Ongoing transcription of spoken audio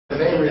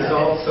main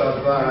results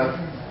of the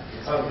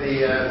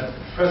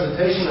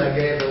presentation I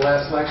gave the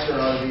last lecture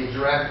on the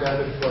Dirac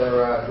method for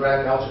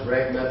Dirac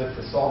algebraic method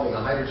for solving a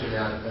hydrogen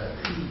atom.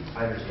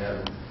 My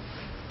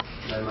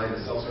mind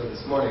is elsewhere this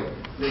morning.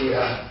 The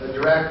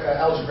Dirac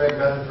algebraic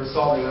method for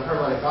solving a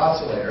harmonic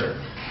oscillator.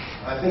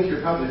 I think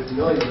you're probably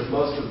familiar with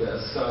most of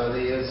this.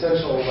 The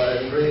essential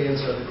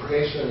ingredients are the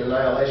creation and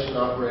annihilation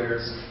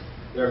operators.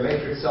 There are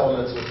matrix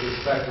elements with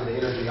respect to the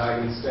energy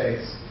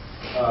eigenstates.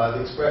 The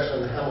expression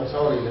of the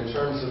Hamiltonian in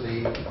terms of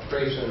the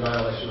creation and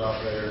annihilation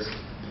operators.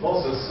 We've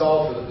also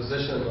solved for the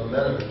position of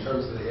momentum in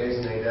terms of the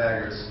A's and A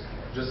daggers,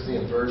 just the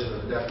inversion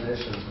of the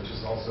definitions, which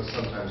is also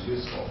sometimes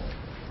useful.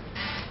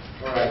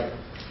 All right.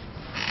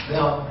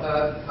 Now,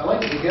 I'd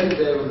like to begin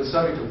today with the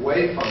subject of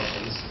wave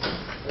functions.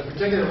 In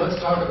particular, let's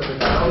talk about the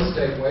ground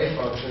state wave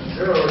function.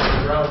 0 is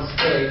the ground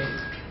state.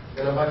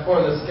 And if I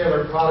form the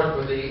scalar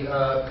product with the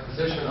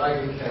position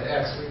eigencat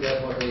x, we get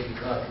what we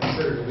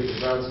consider to be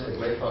the ground state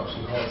wave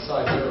function called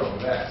psi 0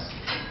 of x.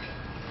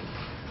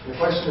 And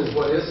the question is,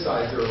 what is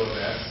psi 0 of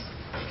x?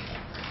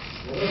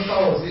 Well, this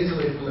follows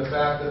easily from the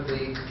fact that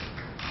the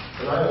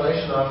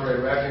annihilation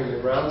operator acting in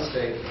the ground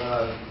state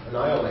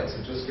annihilates.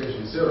 It just gives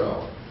you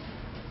 0.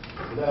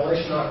 The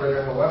annihilation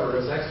operator, however,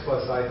 is x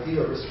plus ip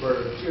over square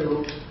root of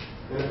 2.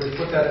 And if we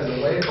put that in the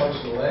wave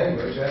function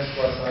language, x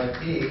plus ip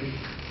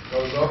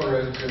goes over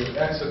into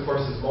x, of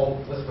course, is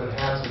let's put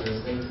hats in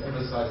this and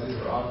emphasize these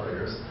are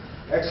operators.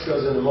 X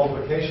goes into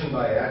multiplication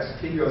by x,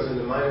 p goes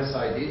into minus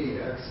I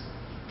ddx.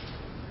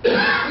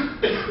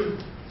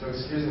 So,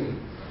 excuse me.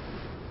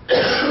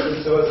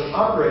 So, as an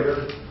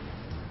operator,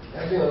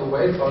 acting on the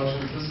wave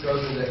functions, this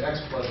goes into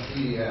x plus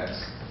ddx.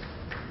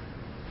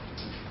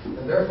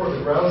 And therefore,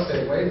 the ground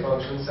state wave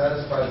function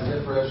satisfies the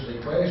differential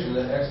equation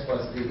that x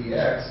plus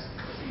ddx,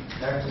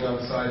 acting on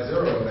psi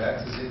 0 of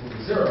x, is equal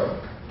to 0.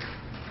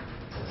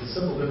 It's a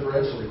simple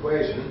differential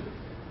equation,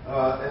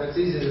 and it's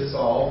easy to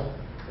solve.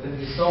 And if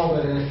you solve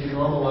it and if you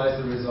normalize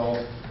the result,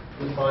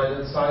 you find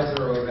that psi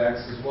 0 of x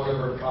is 1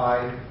 over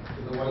pi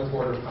to the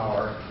 1/4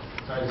 power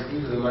times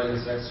e to the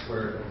minus x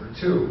squared over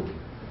 2.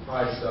 The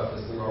pi stuff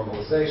is the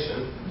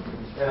normalization.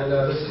 And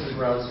this is the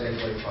ground state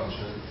wave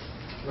function,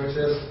 which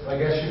is, I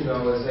guess you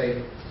know, is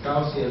a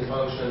Gaussian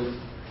function,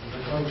 a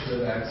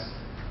function of x.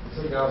 It's a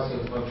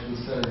Gaussian function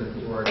centered at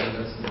the origin.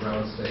 That's the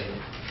ground state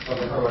of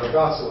the harmonic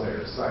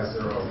oscillator, psi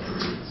 0 of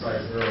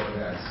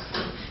x,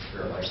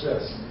 here like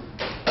this.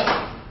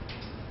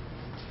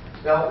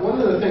 Now, one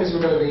of the things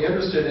we're going to be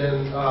interested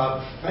in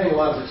paying a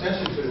lot of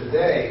attention to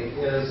today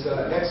is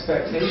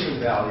expectation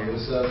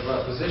values of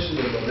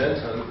position and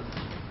momentum,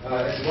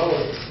 as well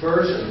as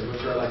dispersions,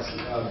 which are like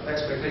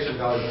expectation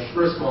values of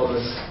first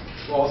moments.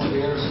 We'll also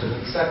be interested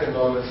in second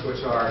moments,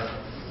 which are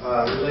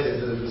related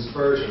to the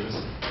dispersions.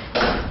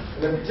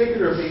 And in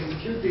particular, if we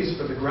compute these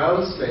for the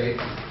ground state,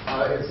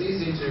 it's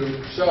easy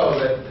to show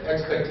that the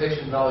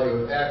expectation value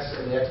of x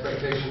and the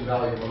expectation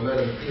value of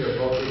momentum p are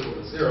both equal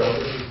to 0.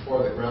 This is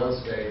for the ground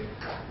state.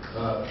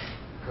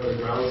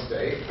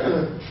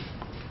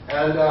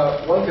 And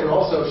one can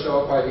also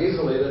show quite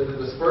easily that the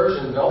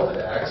dispersion delta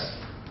x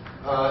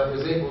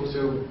is equal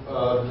to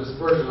the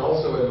dispersion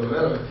also in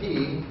momentum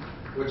p,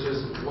 which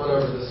is 1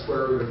 over the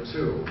square root of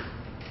 2.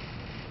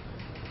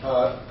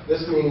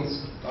 This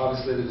means,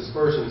 obviously, the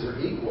dispersions are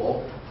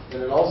equal,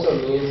 and it also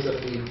means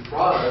that the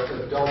product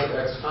of delta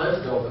x times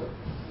delta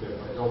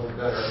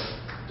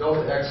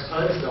x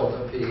times delta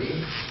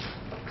p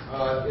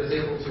is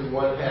equal to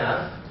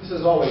 1/2. This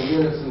is all in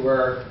units and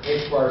where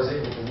h bar is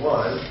equal to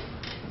 1.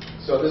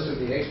 So this would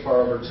be h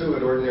bar over 2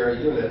 in ordinary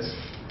units.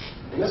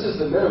 And this is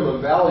the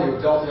minimum value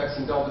of delta x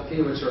and delta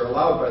p, which are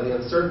allowed by the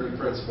uncertainty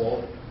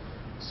principle.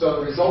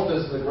 So the result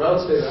is the ground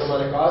state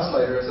harmonic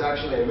oscillator is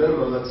actually a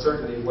minimum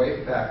uncertainty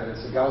wave packet.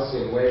 It's a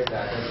Gaussian wave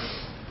packet.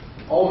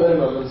 All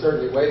minimum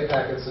uncertainty wave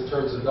packets in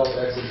terms of delta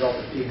x and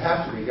delta p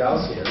have to be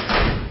Gaussian,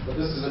 but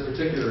this is a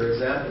particular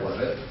example of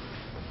it.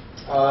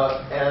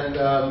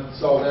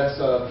 So that's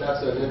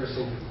an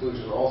interesting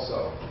conclusion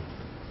also.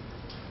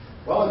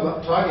 While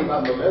I'm talking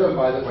about momentum,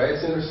 by the way,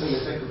 it's interesting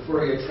to take the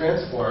Fourier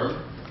transform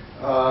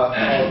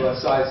of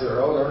psi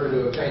 0 in order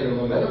to obtain a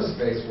momentum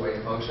space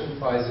wave function,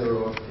 phi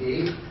 0 of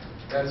p.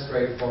 That's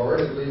straightforward.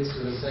 It leads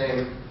to the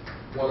same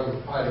 1 over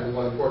pi to the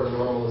 1/4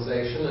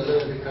 normalization, and then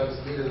it becomes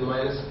e to the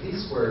minus p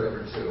squared over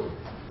 2.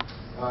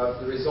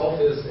 The result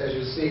is, as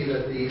you see,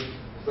 that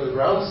for the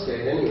ground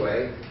state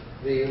anyway,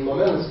 the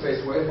momentum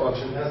space wave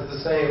function has the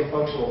same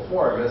functional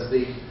form as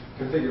the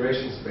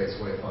configuration space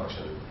wave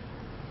function.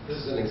 This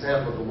is an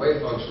example of the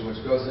wave function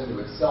which goes into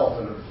itself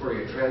in a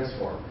Fourier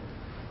transform.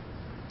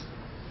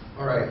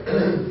 All right.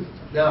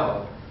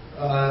 Now,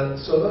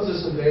 so those are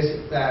some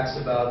basic facts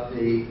about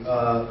the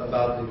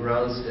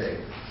ground state.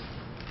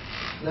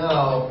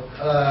 Now,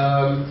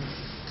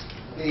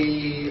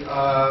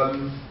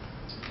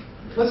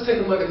 let's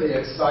take a look at the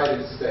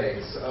excited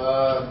states.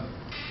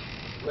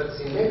 Let's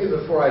see. Maybe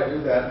before I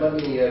do that, let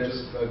me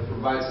just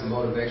provide some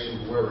motivation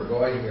for where we're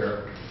going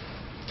here.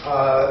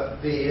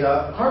 The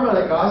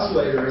harmonic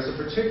oscillator is a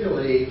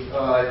particularly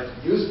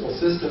useful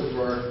system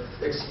for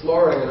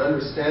exploring and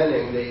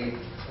understanding the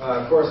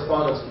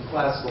correspondence with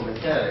classical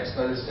mechanics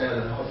to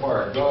understand how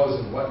far it goes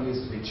and what needs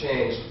to be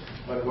changed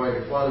by going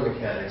to quantum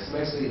mechanics. It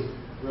makes the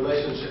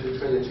relationship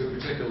between the two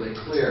particularly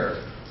clear.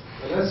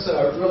 And that's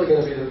really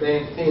going to be the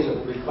main theme that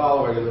we'll be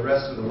following in the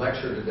rest of the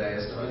lecture today,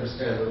 is to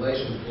understand the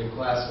relation between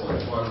classical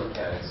and quantum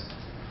mechanics.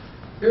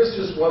 Here's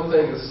just one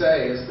thing to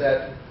say, is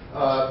that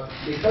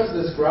because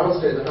this ground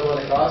state of the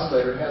harmonic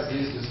oscillator has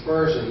these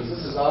dispersions,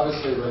 this is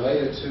obviously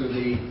related to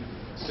the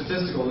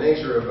statistical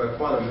nature of a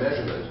quantum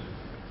measurement.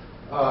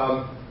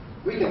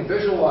 We can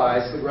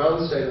visualize the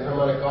ground state of the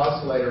harmonic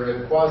oscillator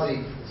in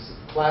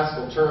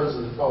quasi-classical terms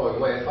in the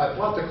following way. If I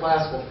plot the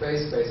classical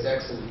phase space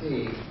x and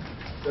p,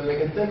 then we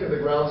can think of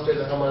the ground state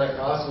of the harmonic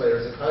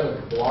oscillator as a kind of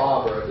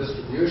blob or a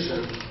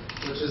distribution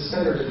which is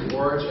centered at the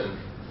origin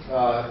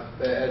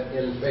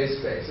in phase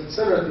space. It's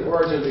centered at the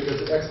origin because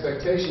the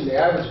expectation, the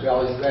average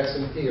values of x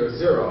and p are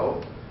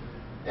 0.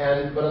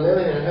 But on the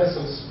other hand, it has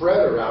some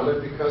spread around it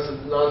because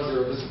of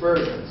non-zero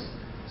dispersions.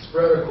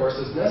 Spread, of course,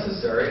 is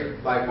necessary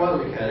by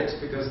quantum mechanics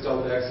because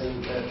x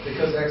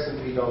and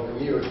p don't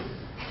commute,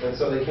 and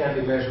so they can't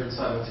be measured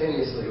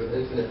simultaneously with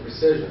infinite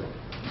precision.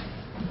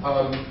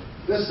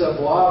 This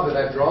blob that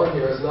I've drawn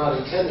here is not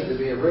intended to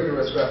be a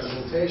rigorous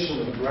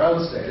representation of the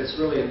ground state. It's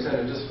really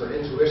intended just for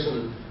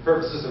intuition,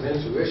 purposes of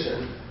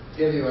intuition, to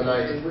give you an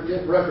idea.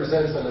 It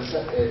represents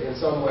in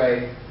some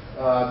way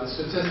the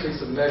statistics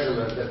of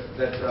measurement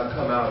that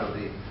come out of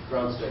the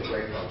ground state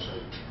wave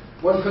function.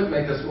 One could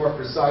make this more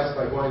precise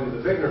by going to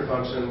the Wigner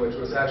function, which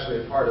was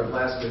actually a part of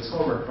last week's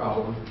homework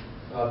problem,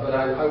 but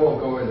I won't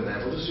go into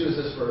that. We'll just use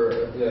this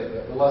for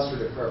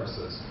illustrative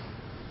purposes.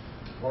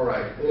 All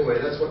right.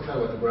 Anyway, that's what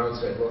the ground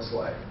state looks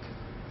like.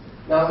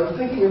 Now, in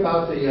thinking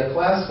about the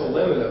classical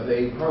limit of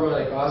the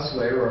harmonic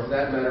oscillator, or for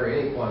that matter,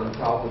 any quantum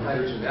problem,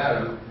 hydrogen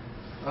atom,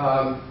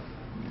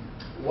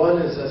 one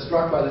is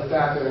struck by the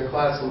fact that in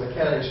classical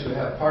mechanics you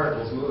have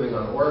particles moving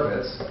on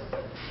orbits.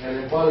 And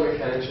in quantum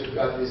mechanics, you've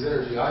got these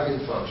energy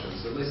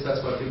eigenfunctions. At least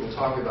that's what people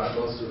talk about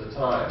most of the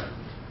time.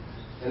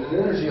 And an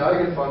energy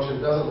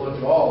eigenfunction doesn't look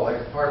at all like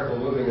a particle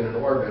moving in an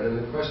orbit. And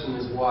the question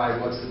is why?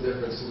 What's the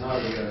difference, and how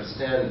do we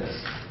understand this?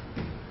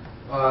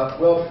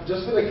 Well,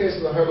 just for the case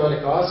of the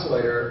harmonic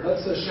oscillator,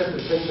 let's shift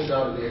attention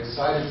down to the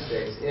excited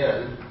states,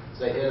 n.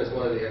 Say n is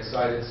one of the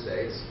excited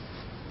states.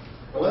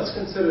 Well, let's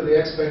consider the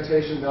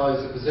expectation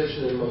values of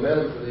position and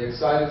momentum for the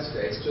excited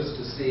states, just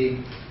to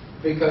see.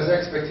 Because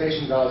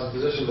expectation values of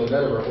position and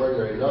momentum are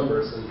ordinary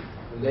numbers, and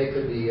they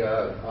could be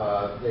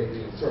they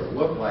sort of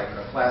look like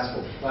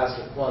classical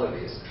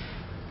quantities.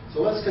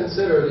 So let's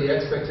consider the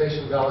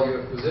expectation value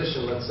of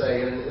position, let's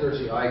say, in an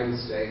energy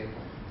eigenstate.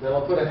 Now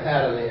I'll put a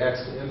hat on the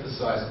x to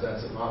emphasize that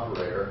that's an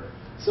operator.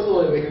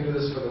 Similarly, we can do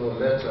this for the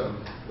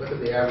momentum. Look at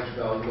the average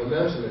value of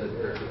momentum in an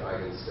energy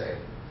eigenstate.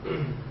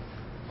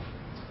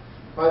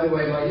 By the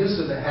way, my use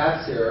of the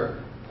hats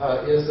here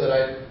is that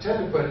I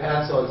tend to put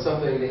hats on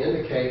something to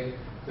indicate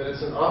that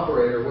it's an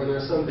operator when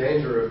there's some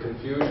danger of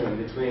confusion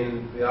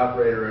between the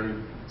operator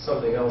and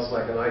something else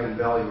like an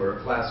eigenvalue or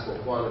a classical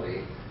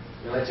quantity.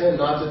 And I tend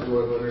not to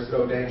do it when there's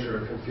no danger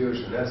of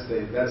confusion. That's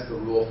the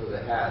rule for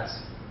the hats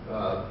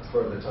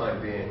for the time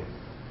being.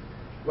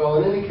 Well,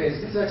 in any case,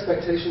 these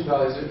expectation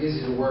values are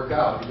easy to work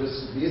out. The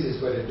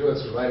easiest way to do it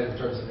is to write it in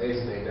terms of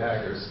A's and A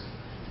daggers.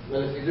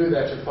 And if you do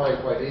that, you'll find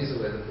quite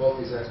easily that both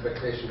these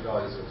expectation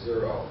values are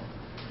 0.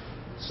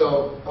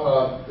 So,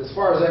 as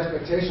far as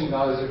expectation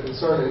values are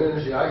concerned, an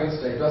energy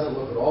eigenstate doesn't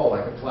look at all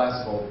like a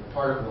classical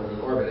particle in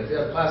an orbit. If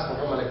you have a classical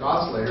harmonic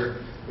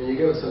oscillator and you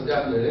give it some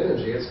definite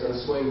energy, it's going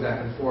to swing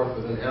back and forth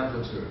with an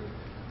amplitude.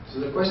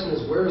 So the question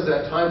is, where is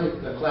that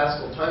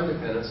classical time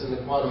dependence in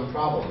the quantum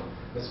problem?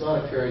 It's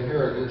not appearing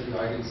here in energy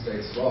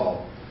eigenstates at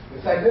all.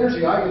 In fact,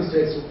 energy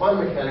eigenstates in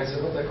quantum mechanics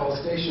are what they call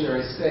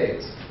stationary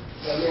states.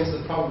 That means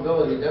the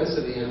probability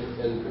density in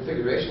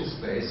configuration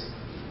space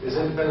is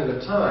independent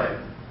of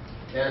time.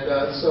 And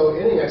so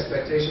any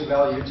expectation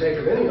value you take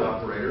of any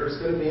operator is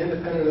going to be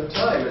independent of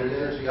time in an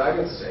energy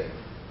eigenstate.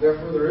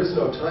 Therefore, there is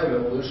no time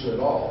evolution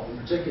at all.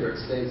 In particular, it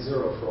stays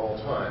 0 for all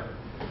time.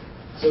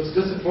 So it's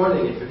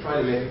disappointing if you're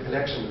trying to make a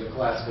connection with a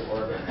classical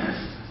orbit.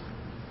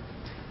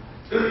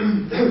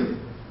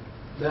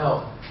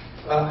 Now,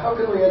 how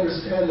can we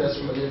understand this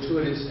from an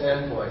intuitive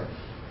standpoint?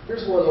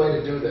 Here's one way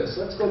to do this.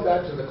 Let's go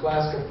back to the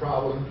classical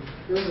problem.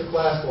 Here's a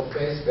classical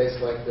phase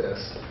space like this.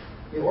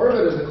 The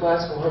orbit of the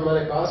classical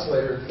harmonic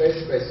oscillator in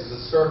phase space is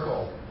a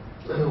circle,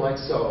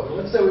 like so. And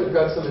let's say we've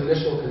got some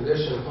initial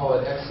condition, call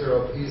it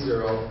x0,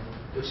 p0,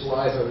 which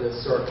lies on this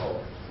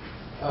circle.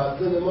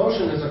 Then the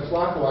motion is a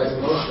clockwise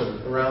motion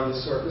around the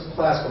circle. This is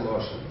classical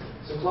motion.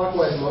 It's a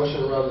clockwise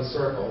motion around the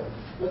circle.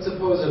 Let's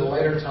suppose at a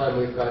later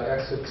time we've got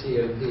x of t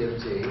and p of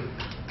t,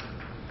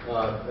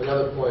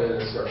 another point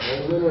in the circle.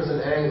 And then there's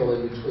an angle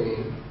in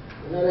between,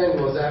 and that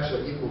angle is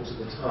actually equal to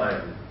the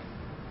time.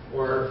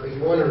 Or if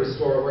you want to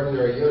restore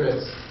ordinary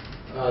units,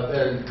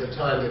 then the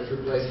time that's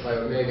replaced by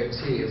omega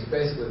t is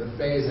basically the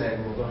phase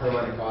angle of the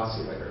harmonic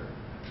oscillator.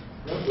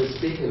 Roughly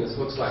speaking, this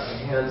looks like the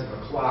hands of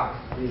a clock.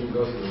 It even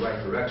goes in the right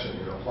direction,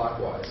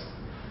 clockwise.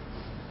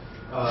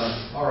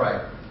 All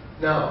right.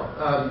 Now,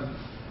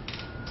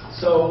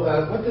 So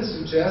what this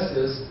suggests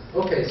is,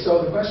 okay,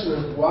 so the question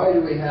is, why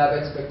do we have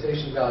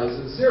expectation values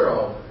of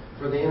 0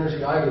 for the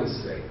energy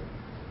eigenstate?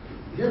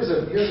 Here's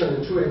an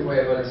intuitive way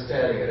of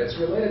understanding it. It's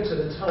related to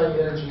the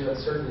time-energy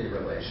uncertainty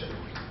relation,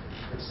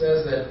 which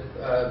says that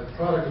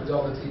product of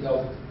delta T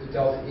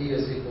delta E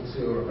is equal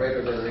to or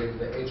greater than or equal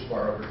to h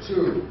bar over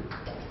 2.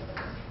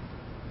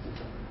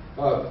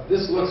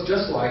 This looks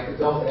just like the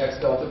delta X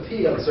delta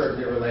P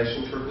uncertainty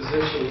relation for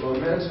position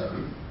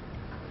momentum.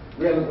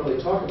 We haven't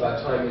really talked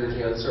about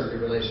time-energy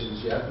uncertainty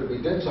relations yet, but we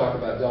did talk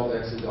about delta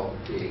X and delta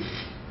P.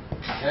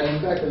 And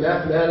in fact, the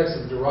mathematics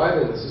of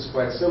deriving this is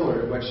quite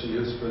similar to what you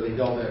use for the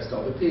delta X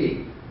delta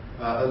P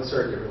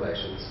uncertainty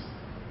relations.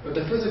 But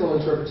the physical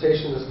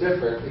interpretation is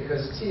different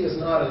because T is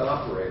not an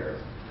operator,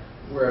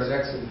 whereas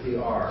X and P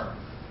are.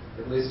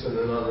 At least in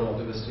the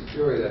non-relativistic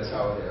theory, that's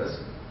how it is.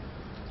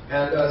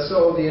 And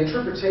so the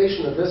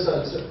interpretation of this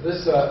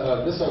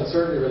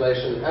uncertainty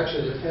relation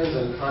actually depends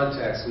on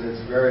context, and it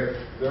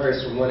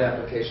varies from one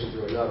application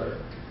to another.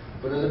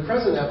 But in the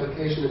present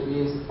application, it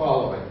means the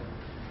following,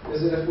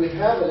 is that if we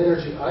have an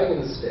energy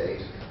eigenstate,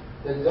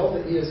 then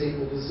delta E is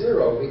equal to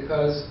 0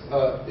 because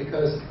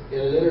in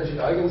an energy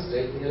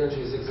eigenstate, the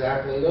energy is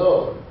exactly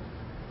known.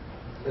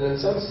 And in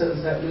some sense,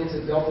 that means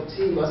that delta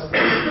T must be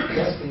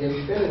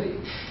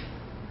infinity.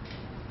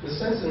 The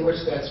sense in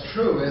which that's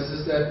true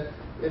is that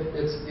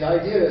the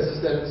idea is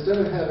that instead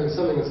of having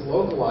something that's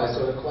localized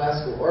on a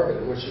classical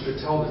orbit in which you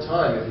could tell the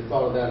time if you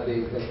thought of that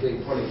as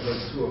being 20 plus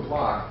 2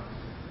 o'clock,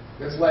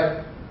 it's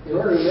like, in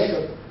order to make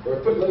let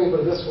me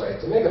put it this way,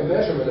 to make a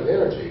measurement of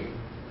energy,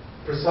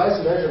 precise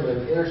measurement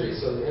of energy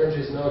so the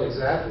energy is known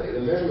exactly,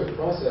 the measurement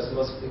process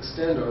must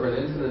extend over an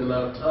infinite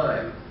amount of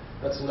time.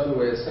 That's another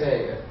way of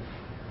saying it.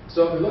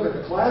 So if we look at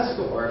the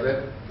classical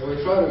orbit, and we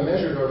try to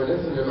measure it over an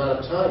infinite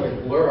amount of time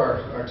and blur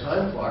our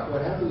time clock,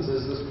 what happens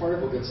is this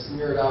particle gets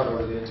smeared out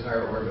over the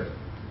entire orbit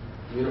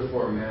in a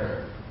uniform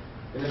manner.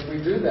 And if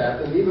we do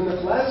that, then even the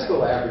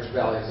classical average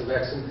values of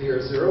X and P are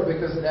 0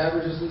 because it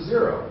averages to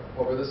 0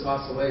 over this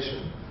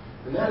oscillation.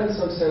 And that, in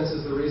some sense,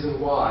 is the reason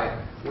why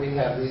we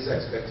have these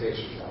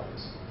expectation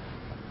values.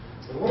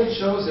 And what it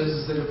shows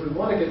is that if we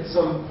want to get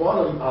some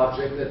quantum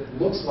object that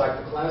looks like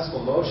the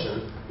classical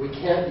motion, we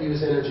can't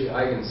use energy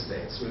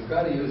eigenstates. We've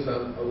got to use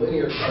a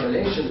linear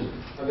combination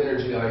of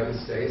energy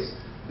eigenstates.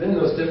 Then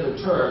those different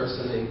terms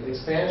in the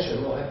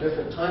expansion will have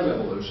different time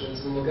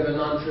evolutions, and we'll get a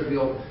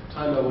non-trivial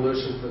time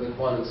evolution for the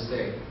quantum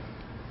state.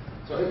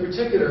 So in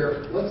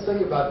particular, let's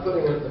think about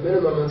putting a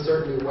minimum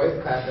uncertainty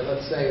wave packet,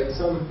 let's say, at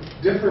some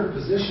different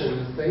position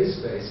in phase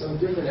space, some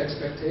different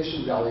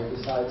expectation value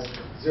besides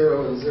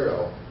 0 and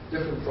 0,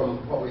 different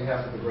from what we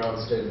have for the ground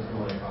state of the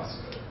harmonic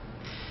oscillator.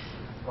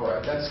 All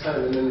right, that's kind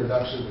of an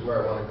introduction to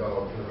where I want to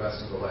go for the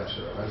rest of the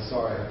lecture. I'm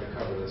sorry I have to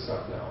cover this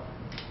up now,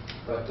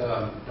 but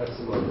that's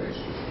the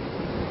motivation.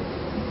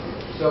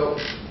 So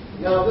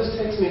now this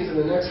takes me to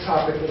the next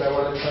topic that I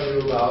want to tell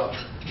you about,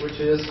 which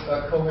is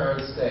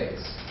coherent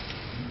states.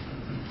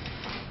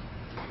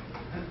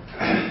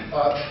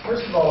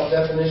 First of all, a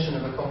definition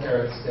of a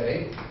coherent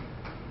state.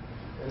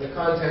 In the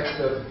context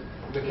of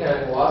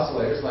mechanical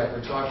oscillators, like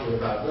we're talking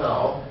about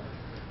now,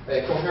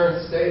 a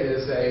coherent state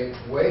is a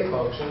wave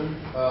function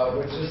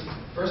which is,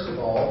 first of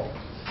all,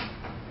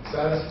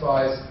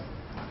 satisfies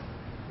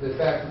the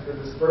fact that the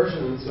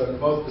dispersions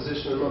of both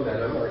position and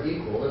momentum are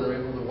equal and are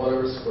equal to 1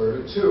 over the square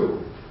root of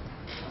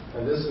 2.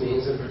 And this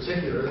means, in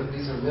particular, that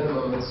these are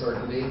minimum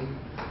uncertainty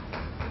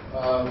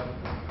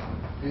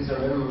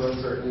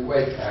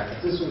wave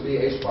packets. This would be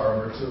h bar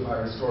over 2 if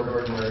I restored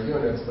ordinary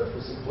units, but for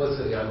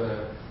simplicity, I'm going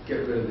to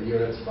get rid of the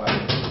units by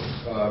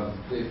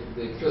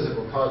the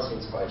physical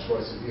constants by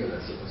choice of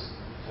units. It was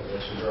I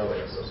mentioned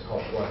earlier, so it's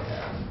called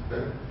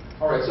 1/2.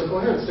 All right, so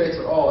coherent states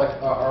are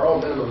all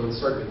minimum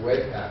uncertainty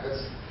wave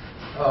packets,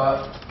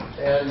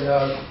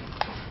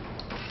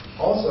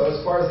 also, as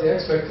far as the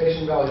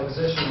expectation value,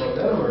 position, and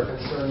momentum are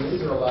concerned,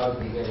 these are allowed to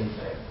be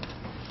anything.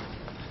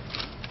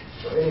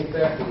 So in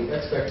effect, the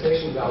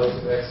expectation values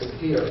of X and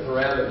P are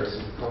parameters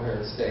of the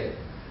coherent state.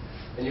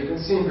 And you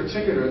can see in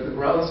particular that the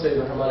ground state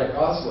of the harmonic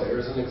oscillator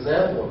is an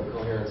example of a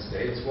coherent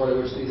state. It's one in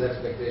which these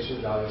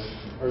expectation values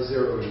are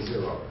 0 and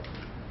 0.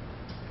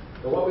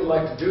 And what we'd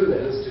like to do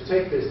then is to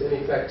take this, in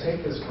effect,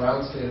 take this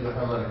ground state of the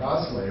harmonic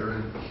oscillator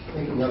and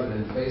thinking of it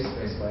in phase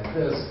space like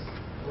this,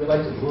 we'd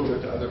like to move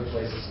it to other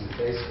places in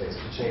phase space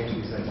to change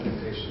these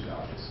expectation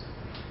values.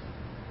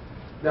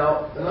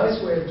 Now, a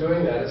nice way of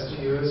doing that is to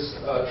use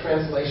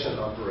translation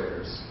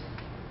operators.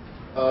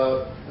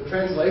 The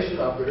translation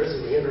operators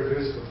that we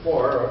introduced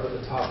before are up at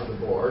the top of the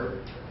board.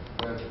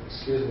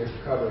 Excuse me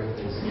for covering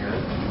things again.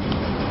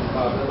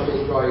 But let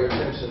me draw your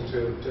attention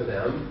to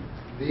them.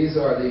 These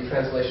are the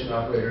translation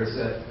operators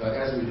that,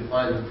 as we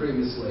defined them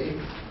previously.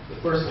 The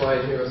first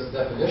line here is the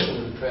definition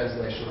of the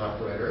translation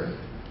operator.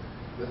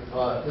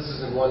 This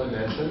is in one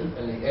dimension,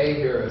 and the A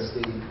here is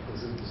the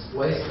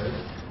displacement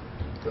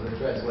for the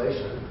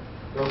translation.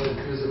 Don't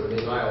confuse it with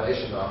the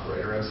annihilation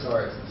operator. I'm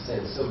sorry, it's the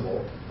same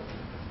symbol.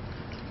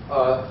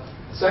 The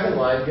second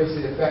line gives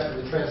the effect of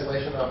the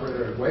translation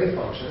operator of wave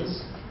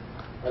functions.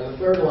 And the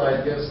third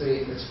line gives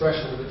the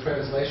expression of the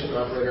translation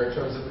operator in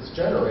terms of its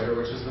generator,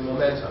 which is the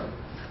momentum.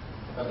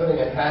 I'm putting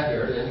a hat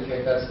here to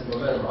indicate that's the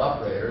momentum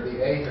operator.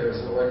 The A here is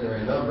an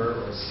ordinary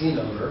number, or a C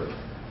number,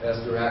 as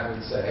Dirac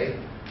would say.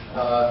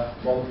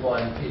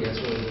 Multiplying P,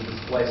 it's really the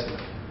displacement.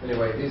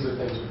 Anyway, these are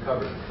things we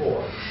covered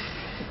before.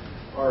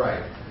 All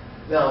right.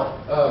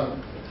 Now,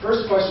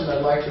 first question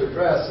I'd like to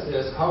address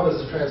is how does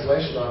the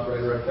translation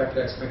operator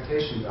affect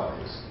expectation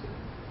values?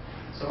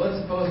 So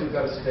let's suppose we've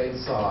got a state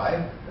psi,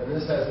 and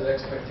this has an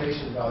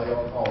expectation value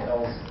I'll call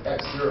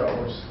x0,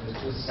 which is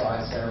just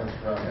psi sandwiched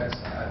around x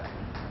hat.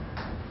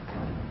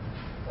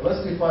 And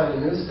let's define a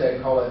new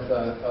state, call it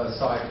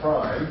psi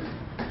prime,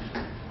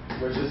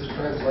 which is the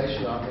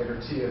translation operator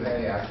T of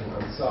A acting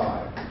on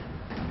psi.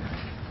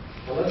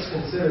 Now let's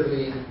consider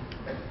the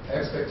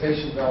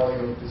expectation value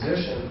of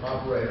position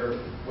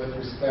operator with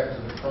respect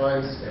to the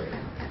prime state.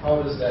 How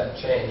does that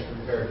change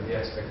compared to the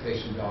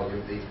expectation value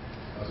of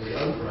the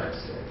unprime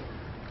state?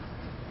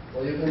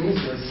 Well, you can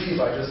easily see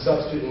by just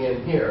substituting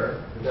in here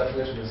the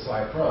definition of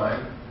psi prime.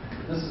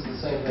 This is the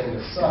same thing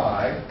as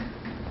psi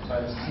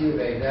times T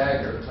of A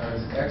dagger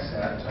times x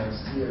hat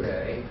times T of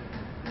A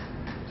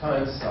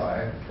times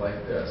psi,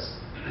 like this.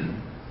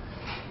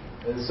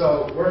 And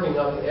so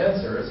working out the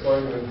answer is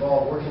going to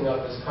involve working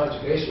out this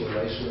conjugation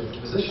relation of the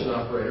position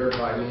operator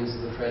by means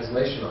of the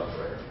translation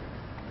operator.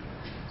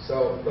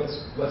 So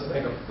let's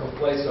make a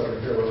place over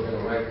here where we're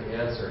going to write the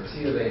answer.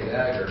 T of A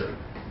dagger,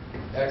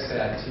 x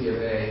hat T of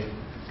A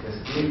is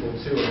equal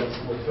to, and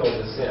we'll fill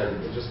this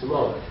in just a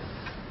moment.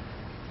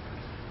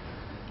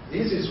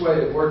 The easiest way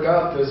to work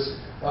out this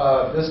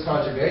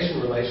conjugation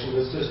relation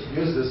is just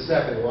use this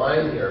second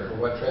line here for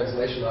what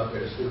translation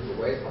operators do for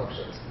wave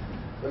functions.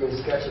 Let me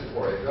sketch it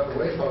for you. You have a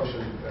wave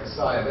function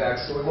psi of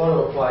x, so we want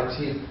to apply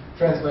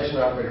translation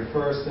operator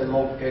first, then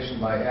multiplication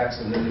by x,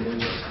 and then the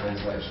inverse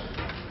translation.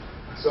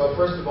 So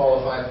first of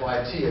all, if I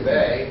apply T of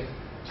A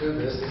to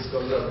this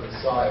goes over to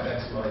psi of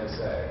x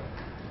minus A.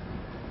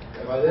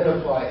 If I then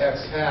apply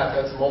x hat,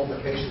 that's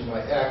multiplication by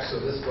x, so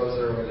this goes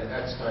over to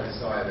x times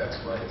psi of x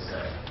minus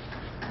A.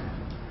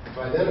 If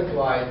I then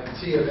apply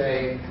T of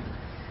A,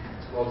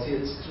 well,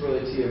 it's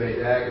really T of A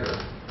dagger,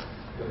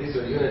 but these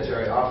are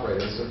unitary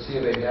operators, so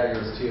T of A dagger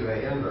is T of A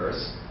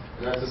inverse,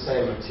 and that's the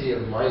same with T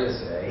of minus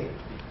A.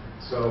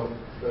 So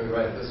let me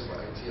write it this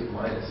way, T of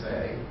minus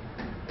A,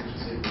 which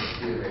is equal to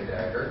T of A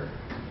dagger.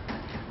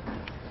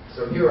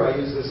 So here I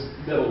use this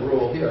middle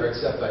rule here,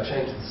 except I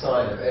change the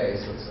sign of A,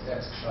 so it's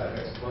x side of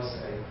x plus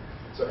A.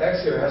 So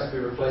x here has to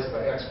be replaced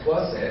by x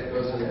plus A. It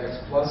goes into x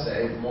plus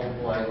A,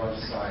 multiplying on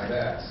psi of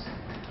x.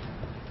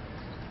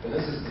 And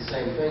this is the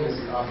same thing as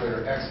the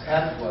operator x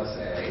hat plus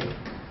A,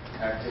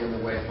 acting on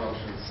the wave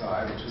function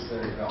psi, which is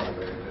then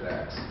evaluated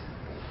at x.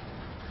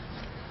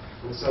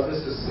 And so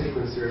this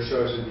sequence here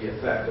shows you the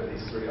effect of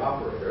these three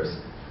operators.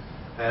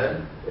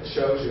 And it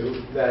shows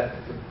you that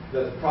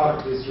the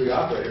product of these three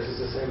operators is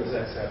the same as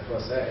x hat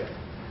plus A,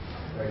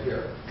 right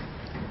here.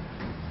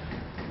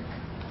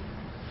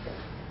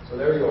 So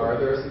there you are.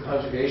 There's the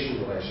conjugation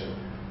relation.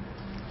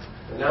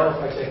 And now if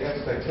I take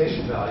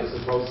expectation values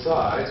of both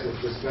sides with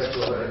respect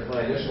to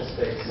my initial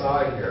state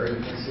psi here,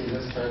 you can see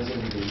this turns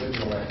into the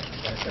original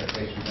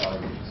expectation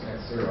value, which is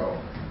x0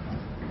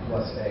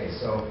 plus A.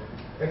 So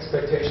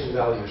expectation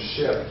values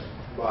shift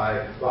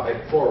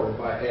forward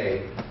by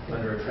A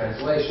under a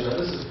translation. Now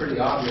this is pretty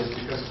obvious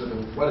because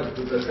what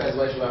the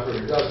translation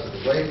operator does to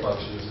the wave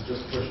function is it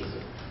just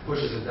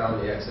pushes it down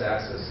the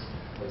x-axis,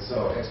 and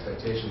so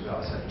expectation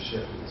values have to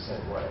shift in the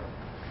same way.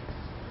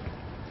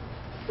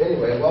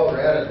 Anyway, while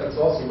we're at it, let's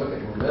also look at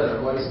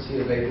momentum. What does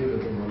T of A do to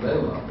the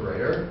momentum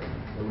operator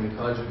when we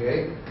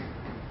conjugate?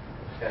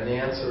 And the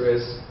answer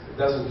is it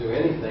doesn't do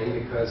anything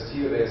because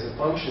T of A is a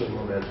function of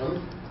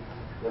momentum.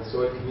 And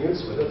so it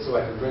commutes with it, so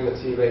I can bring the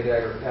T of A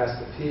dagger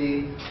past the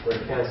P, where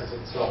it cancels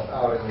itself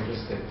out, and we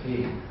just get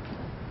P.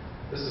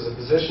 This is a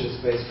position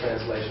space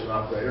translation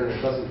operator, and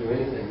it doesn't do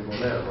anything to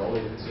momentum,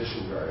 only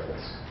position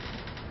variables.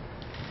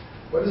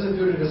 What does it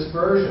do to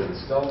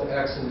dispersions, delta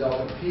x and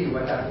delta P?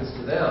 What happens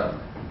to them?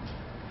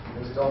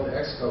 What does delta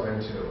x go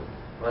into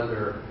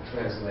under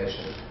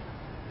translation?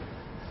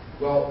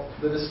 Well,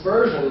 the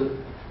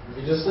dispersion, if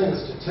you just think of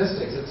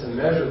statistics, it's a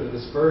measure of the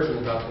dispersion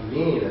about the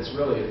mean. It's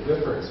really a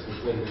difference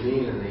between the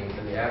mean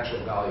and the actual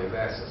value of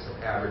x. It's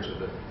the average of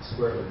the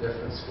square of the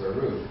difference, square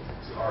root.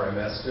 It's the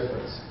RMS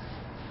difference.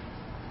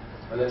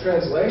 And the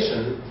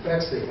translation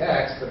affects the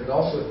x, but it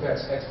also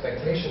affects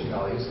expectation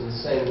values in the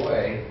same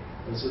way.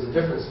 And so the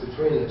difference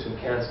between the two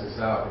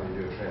cancels out when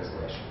you do a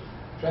translation.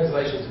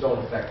 Translations don't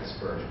affect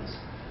dispersions.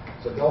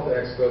 So delta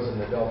x goes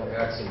into delta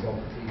x, and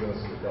delta p goes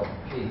into delta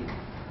p.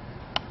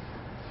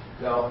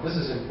 Now, this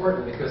is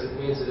important because it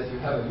means that if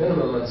you have a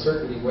minimum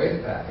uncertainty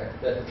wave packet,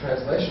 that the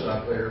translation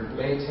operator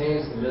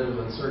maintains the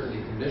minimum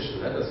uncertainty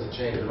condition. That doesn't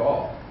change at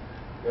all.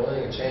 The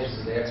only thing that changes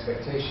is the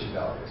expectation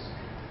values.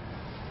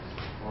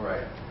 All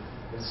right.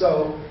 And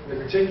so, in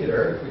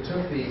particular, if we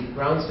took the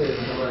ground state of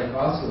the harmonic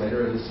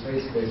oscillator in the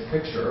space-based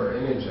picture or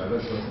image of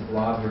it, so it's a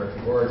blob here at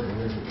the origin,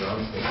 here's the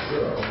ground state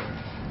 0,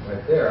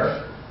 right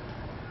there.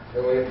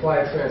 And we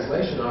apply a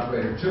translation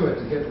operator to it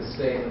to get the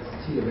state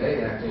T of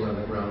A acting on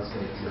the ground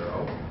state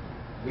 0.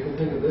 We can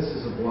think of this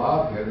as a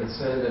blob here that's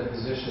set at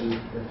position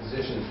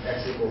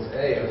x equals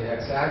A on the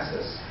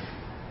x-axis.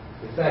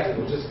 In fact, it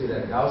will just be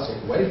that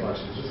Gaussian wave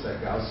function. It's just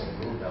that Gaussian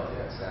move down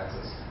the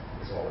x-axis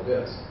is all it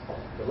is.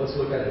 But let's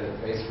look at it in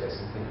phase space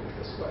and think of it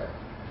this way.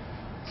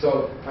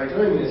 So by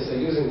doing this,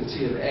 using the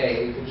T of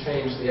A, you can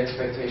change the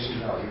expectation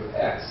value of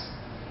x.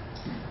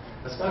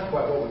 That's not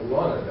quite what we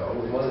wanted, though.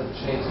 We wanted to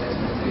change the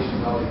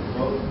expectation value of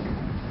both.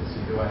 Let's see,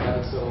 do I have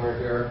it somewhere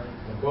here?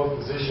 Of both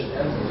position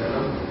and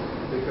momentum,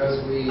 because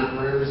we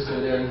were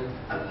interested in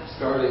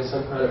starting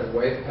some kind of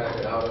wave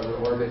packet out of an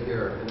orbit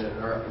here in an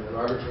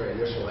arbitrary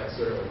initial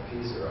x0 and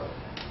p0.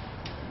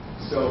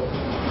 So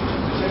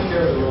to take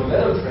care of the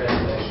momentum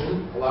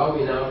translation, allow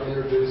me now to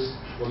introduce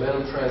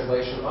momentum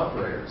translation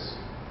operators.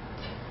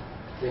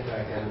 I think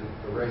I can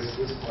erase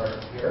this part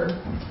here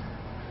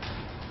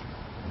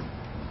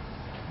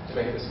to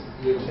make this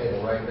new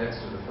table right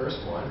next to the first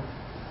one.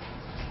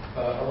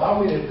 Allow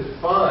me to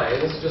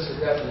define, this is just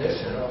a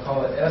definition, I'll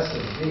call it S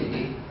of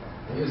V.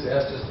 I use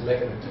S just to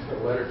make it a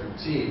different letter from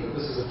T, but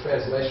this is a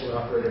translation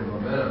operator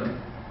momentum.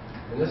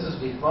 And this is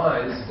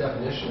defined, this is the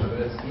definition of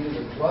it, it's e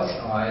to the plus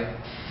I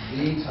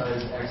V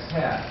times x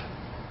hat.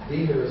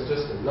 V here is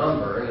just a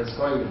number, and it's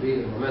going to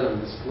be the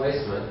momentum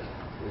displacement,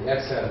 and the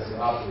x hat is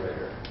the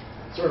operator.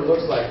 It sort of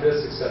looks like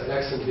this, except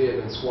x and v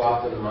have been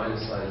swapped and the minus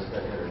sign has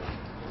been introduced.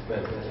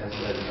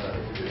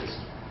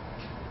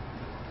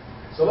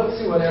 So let's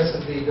see what S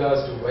of v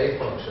does to wave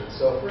function.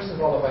 So first of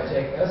all, if I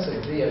take S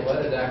of v and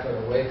let it act on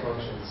a wave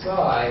function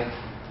psi,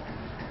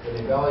 and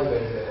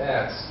evaluate it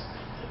at x,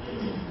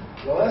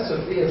 well, S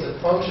of v is a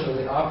function of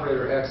the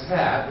operator x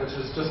hat, which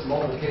is just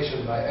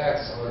multiplication by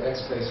x on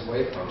x-based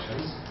wave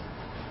functions.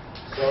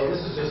 So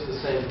this is just the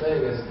same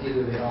thing as e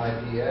to the I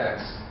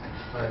dx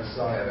times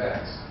psi of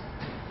x.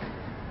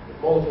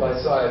 Multiply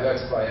psi of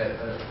x by a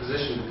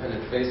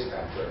position-dependent phase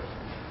factor.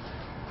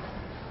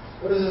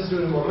 What does this do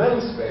to momentum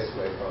space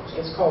wave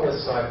function? Let's call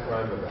this psi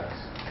prime of x.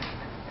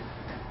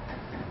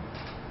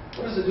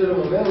 What does it do to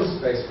momentum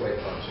space wave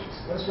functions?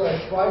 Let's write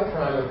phi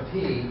prime of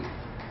p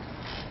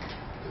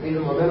to be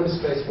the momentum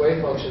space wave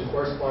function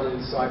corresponding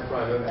to psi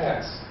prime of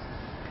x.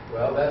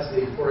 Well, that's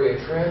the Fourier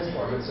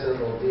transform. It's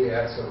integral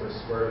dx over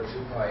square root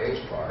of 2 pi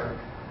h bar.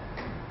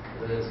 And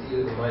then it's e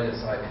to the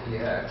minus I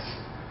px.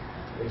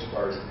 H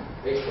bar is 1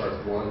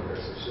 here,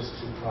 so it's just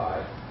 2 pi.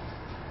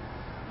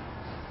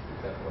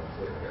 Make that more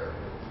clear here.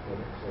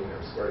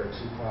 Square root of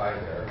 2 pi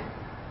there.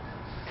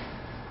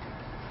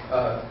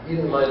 E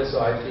to the minus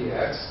I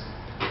px.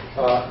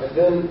 And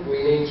then we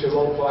need to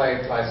multiply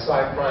by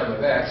psi prime of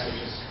x,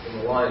 which is in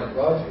the line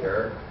above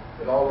here.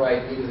 But I'll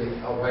write e to the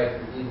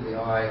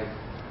I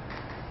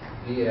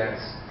dx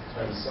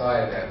times psi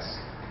of x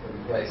in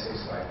place of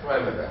psi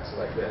prime of x,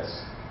 like this.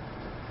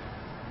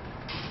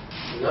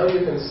 Now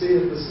you can see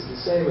that this is the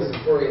same as the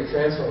Fourier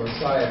transform of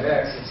psi of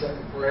x, except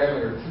the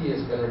parameter p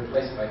has been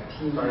replaced by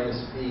p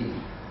minus b.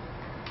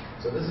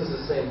 So this is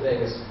the same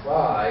thing as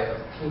phi of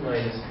p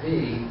minus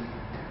b,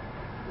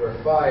 where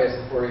phi is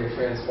the Fourier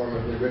transform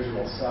of the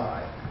original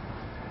psi.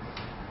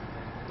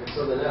 And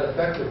so the net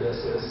effect of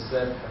this is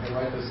that, I can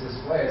write this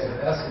way, is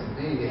that S of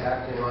v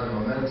acting on a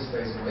momentum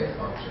space wave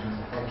function as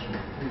a function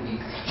of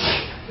p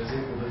is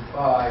equal to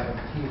phi of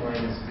p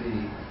minus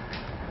b.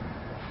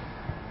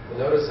 And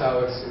notice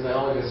how it's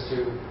analogous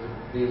to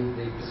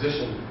the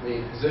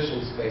position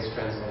space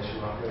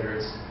translation operator.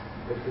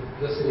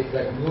 This, in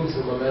effect, moves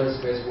the momentum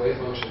space wave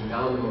function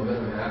down the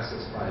momentum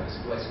axis by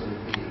displacement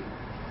of v.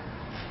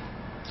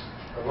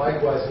 And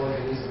likewise, one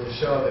can easily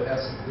show that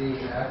S of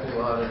v acting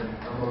on a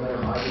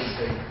momentum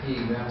eigenstate p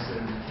maps it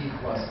into p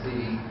plus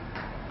b.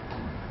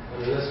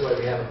 And in this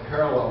way, we have a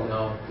parallel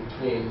now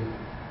between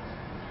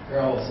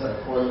parallel set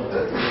of formulas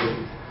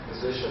between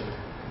position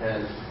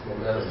and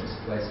momentum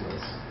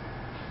displacements.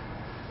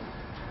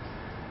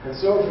 And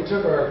so if we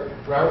took our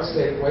ground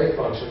state wave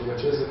function,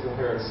 which is a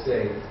coherent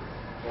state,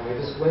 and we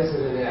displace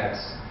it in x,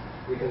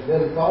 we can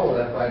then follow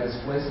that by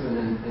displacement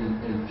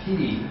in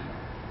p.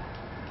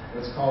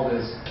 Let's call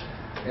this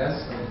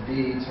S of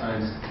v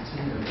times T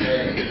of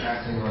A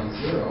acting on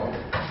 0.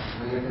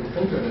 And we can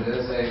think of it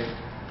as a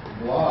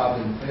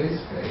blob in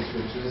phase space,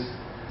 which is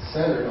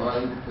centered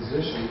on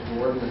position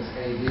coordinates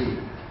AD,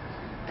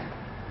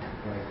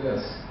 like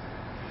this.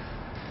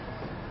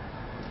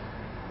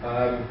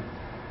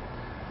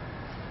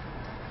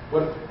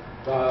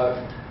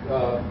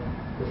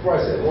 Before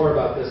I say more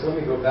about this, let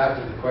me go back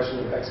to the question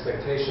of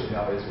expectation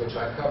values, which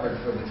I covered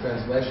for the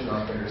translation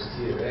operators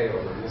T of A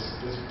over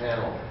this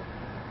panel.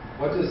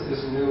 What does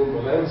this new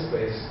momentum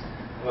space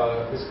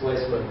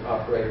displacement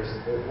operators,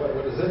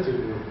 what does it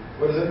do?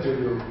 What does it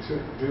do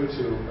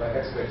to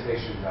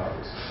expectation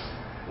values?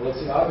 Well,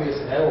 it's the obvious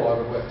analog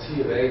of what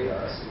T of A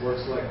does. It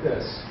works like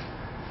this.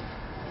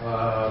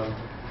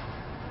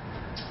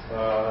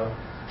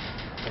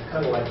 I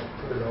kind of like to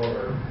put it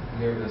over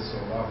near this, so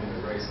allow me to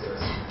erase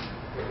this.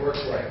 It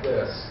works like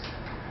this,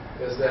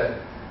 is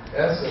that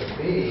S of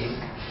B,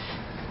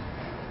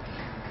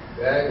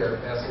 dagger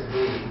S of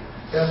B,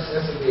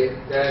 S of B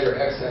dagger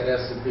x hat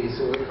S of B.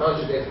 So we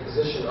conjugate the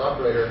position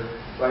operator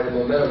by the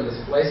momentum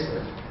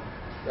displacement.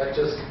 That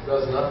just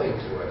does nothing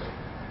to it.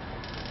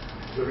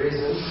 The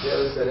reason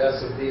is that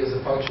S of B is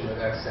a function of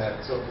x hat,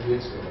 so it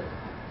commutes with it.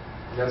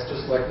 And that's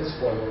just like this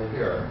formula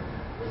here,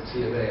 with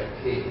T of A of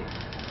P.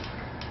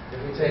 If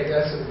we take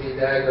S of B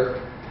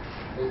dagger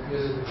and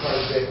use it to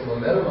conjugate the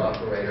momentum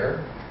operator,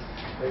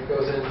 it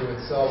goes into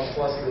itself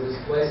plus the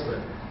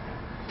displacement,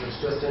 which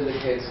just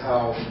indicates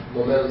how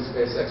momentum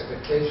space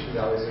expectation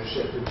values are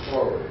shifted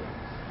forward.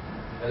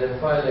 And then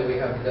finally we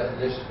have the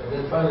definition, and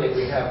then finally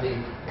we have the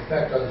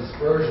effect on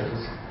dispersions,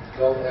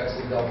 delta x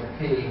and delta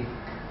p.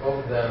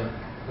 Both of them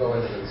go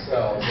into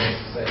themselves, that is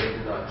to say they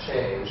do not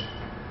change,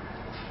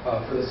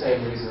 for the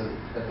same reason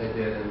that they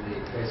did in the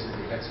case of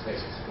the x-space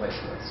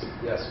displacements.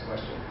 Yes,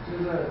 question?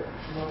 Do the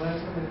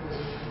momentum and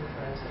position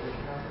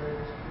translation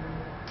operators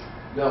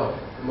commute? No,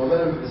 the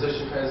momentum and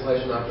position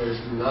translation operators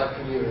do not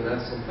commute, and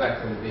that's in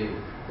fact going to be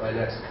my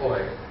next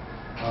point.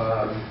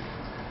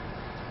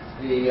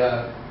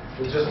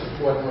 Just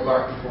one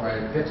remark before I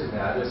get to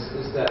that is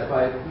that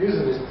by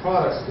using these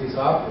products of these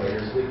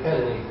operators, we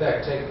can in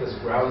effect take this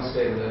ground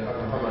state of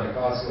a harmonic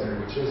oscillator,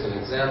 which is an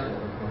example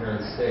of a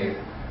coherent state,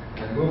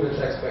 and move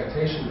its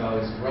expectation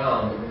values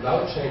around, but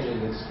without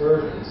changing the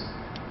dispersions,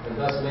 and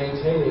thus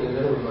maintaining the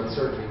minimum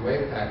uncertainty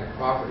wave packet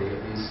property of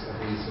these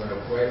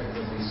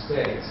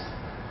states.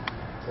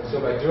 And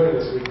so by doing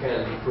this, we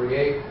can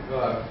create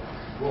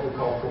what we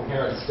call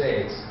coherent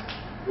states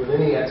with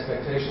any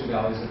expectation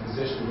values of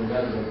position and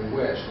momentum that we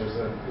wish. There's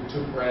a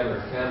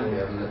two-parameter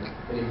family of them that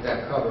in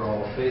fact cover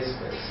all of phase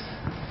space.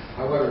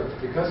 However,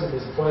 because of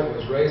this point that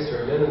was raised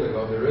here a minute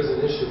ago, there is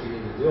an issue we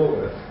need to deal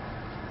with,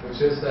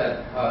 which is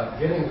that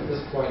getting to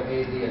this point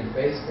A, B in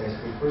phase space,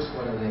 we first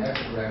went in the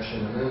x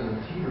direction and then in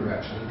the p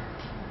direction.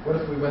 What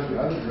if we went the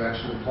other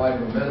direction,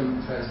 applied momentum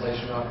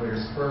translation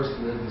operators first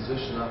and then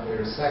position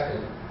operators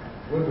second?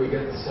 Would we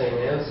get the same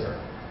answer?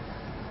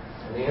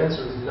 And the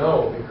answer is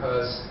no,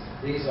 because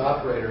these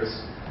operators,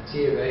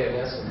 T of A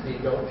and S of B,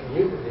 don't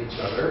commute with each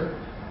other.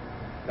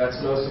 That's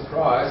no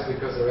surprise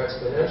because they're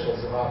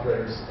exponentials of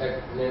operators,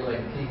 namely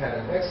P hat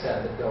and X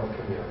hat, that don't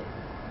commute.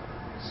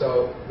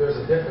 So there's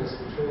a difference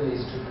between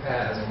these two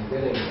paths in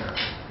getting there.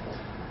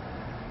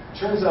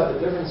 It turns out the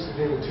difference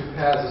between the two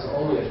paths is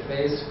only a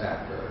phase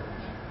factor.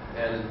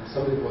 And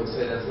some people would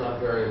say that's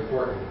not very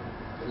important.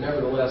 But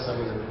nevertheless,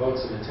 I'm going to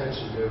devote some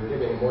attention to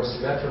giving a more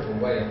symmetrical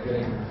way of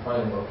getting to the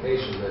final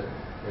location that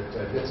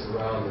gets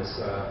around this,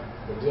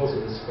 that deals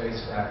with this space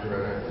factor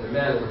in a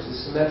manner which is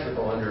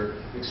symmetrical under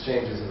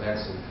exchanges of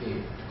x and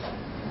p.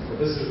 So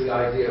this is the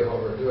idea of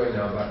what we're doing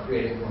now about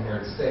creating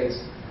coherent states.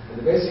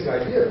 And the basic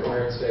idea of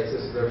coherent states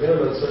is that they're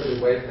minimum uncertainty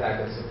wave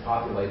packets that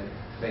populate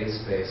phase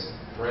space,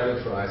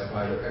 parameterized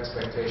by their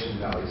expectation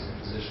values of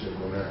position and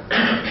momentum.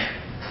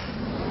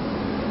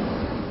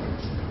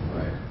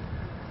 Right.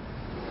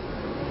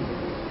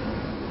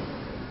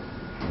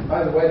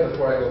 By the way,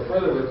 before I go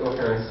further with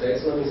coherent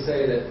states, let me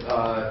say that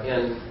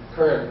in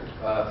current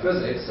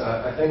physics,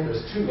 I think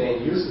there's two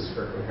main uses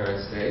for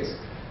coherent states.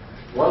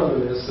 One of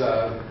them is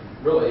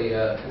really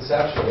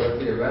conceptual or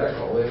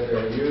theoretical.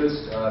 They're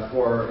used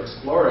for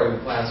exploring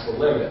the classical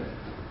limit.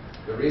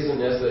 The reason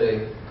is that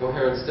a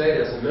coherent state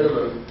has a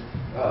minimum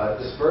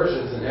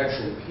dispersions in x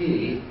and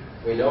p.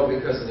 We know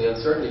because of the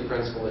uncertainty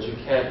principle that you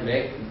can't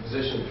make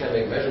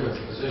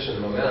measurements of position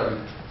and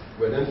momentum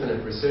with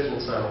infinite precision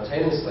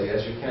simultaneously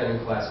as you can in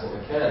classical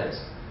mechanics.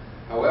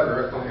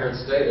 However, a coherent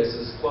state is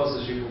as close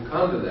as you can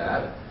come to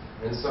that,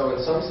 and so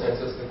in some sense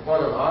it's the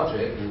quantum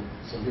object, and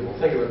some people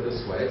think of it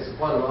this way, it's the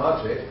quantum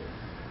object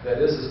that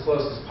is as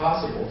close as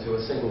possible to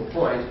a single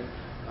point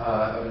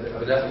of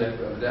a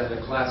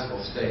definite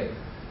classical state.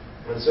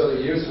 And so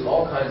they're used in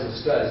all kinds of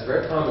studies.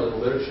 Very common in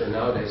the literature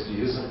nowadays to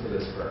use them for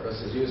this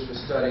purpose. It's used for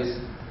studies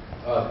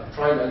of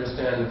trying to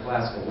understand the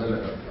classical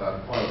limit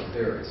of quantum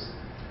theories.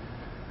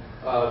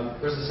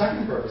 There's a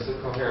second purpose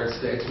of coherent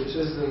states, which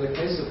is in the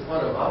case of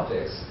quantum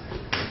optics.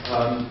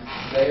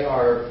 They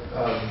are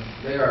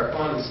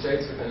quantum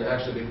states that can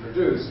actually be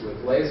produced with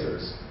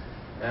lasers.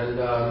 And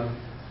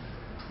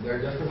they're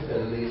different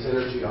than these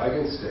energy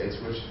eigenstates,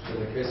 which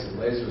in the case of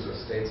lasers are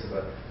states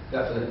of a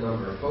definite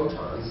number of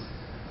photons.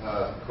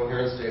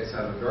 Coherent states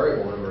have a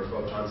variable number of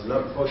photons. The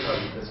number of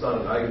photons, it's not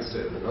an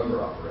eigenstate of the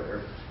number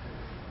operator.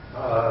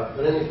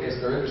 But in any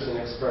case, they're interesting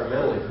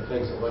experimentally for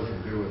things that one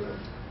can do with them.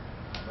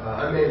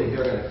 I'm mainly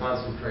here going to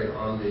concentrate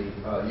on the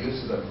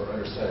use of them for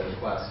understanding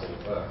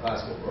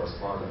classical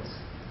correspondence.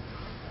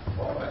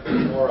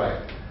 All right.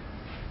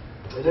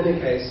 In any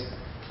case,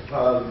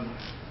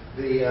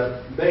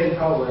 the main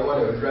problem I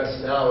want to address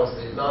now is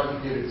the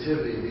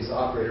non-commutativity of these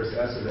operators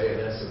S of A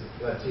and S of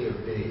T of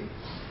B.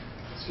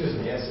 Excuse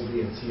me, S of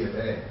B and T of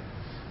A.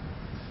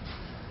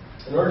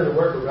 In order to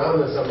work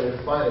around this, I'm going to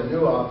define a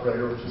new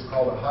operator, which is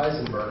called a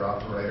Heisenberg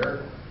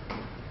operator.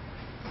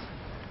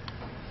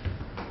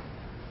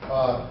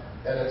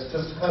 And it's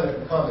just kind of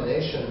a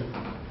combination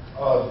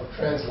of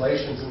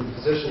translations and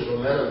position and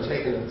momentum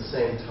taken at the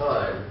same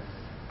time.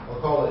 I'll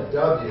call it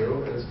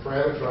W, and it's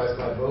parameterized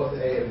by both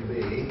A and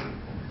B.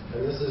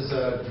 And this is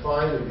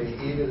defined to be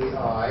e to the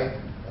I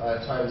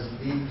times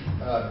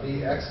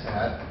bx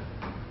hat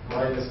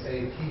minus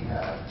ap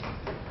hat.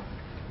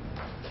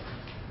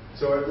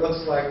 So it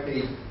looks like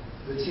the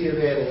t of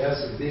a and the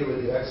s of b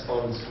with the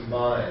exponents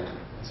combined.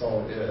 That's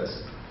all it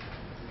is.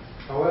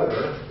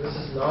 However, this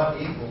is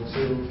not equal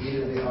to e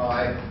to the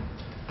I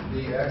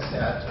bx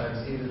hat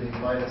times e to the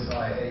minus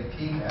I ap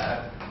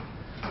hat,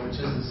 which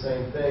is the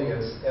same thing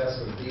as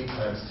s of b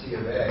times t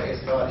of a.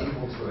 It's not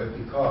equal to it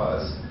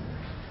because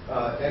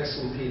x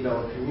and p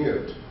don't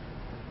commute.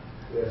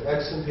 If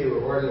x and p were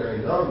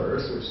ordinary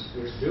numbers,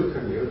 which do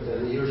commute,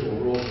 then the usual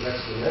rules of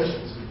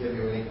exponentials would give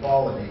you an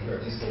equality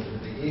here. These things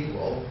would be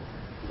equal.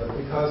 But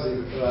because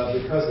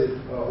the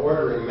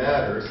ordering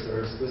matters,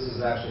 this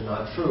is actually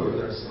not true.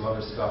 There's some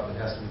other stuff that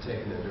has to be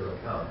taken into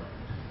account.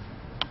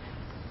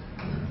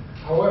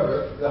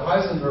 However, the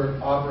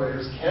Heisenberg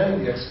operators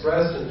can be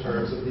expressed in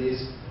terms of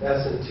these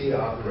s and t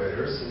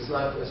operators. It's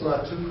not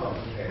too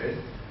complicated.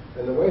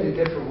 And the way to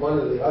get from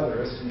one to the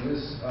other is to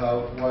use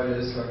what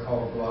is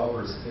called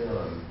Glauber's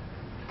theorem,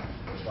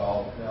 which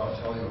I'll now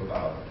tell you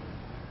about.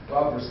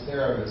 Glauber's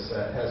theorem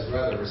has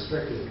rather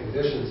restrictive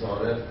conditions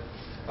on it,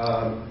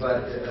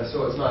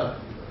 so it's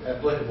not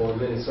applicable in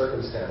many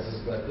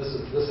circumstances, but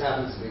this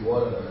happens to be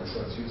one of them, and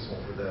so it's useful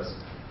for this.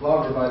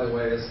 Glauber, by the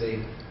way, is the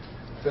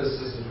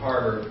physicist at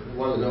Harvard who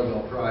won the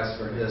Nobel Prize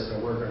for his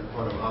work on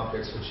quantum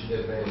optics, which he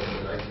did mainly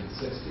in the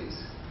 1960s.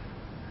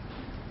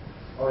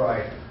 All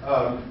right.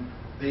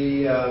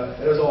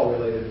 It is all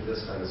related to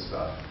this kind of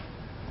stuff.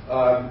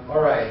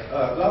 All right.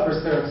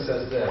 Glauber's theorem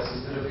says this,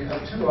 is that if you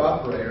have two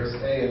operators,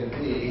 A and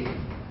B,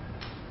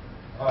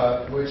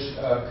 which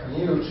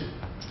commute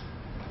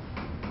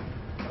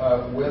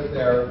with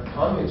their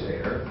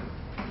commutator,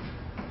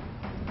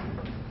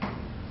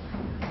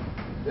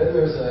 then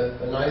there's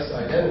a nice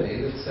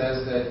identity that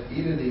says that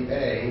e to the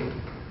A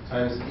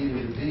times e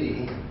to the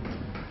B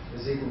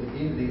is equal to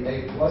e to the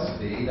A plus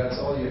B. That's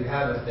all you'd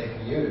have if they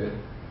commuted.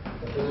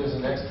 But then there's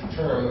an extra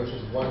term, which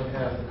is 1/2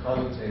 the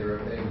commutator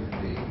of A with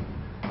B.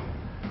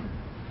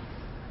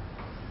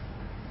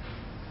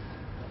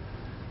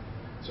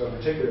 So in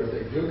particular, if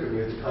they do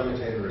commute, the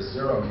commutator is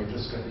 0, and you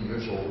just get the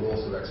usual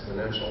rules of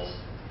exponentials.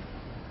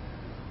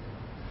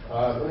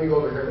 Let me go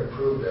over here to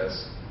prove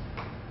this.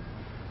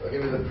 I'll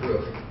give you the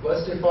proof.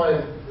 Let's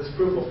define, this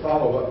proof will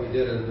follow what we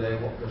did in the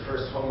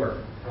first homework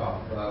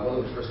problem, one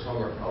of the first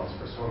homework problems,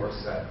 first homework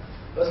set.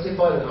 Let's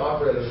define an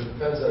operator that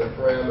depends on a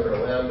parameter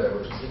lambda,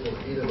 which is equal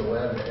to e to the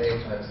lambda a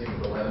times e to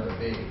the lambda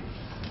b.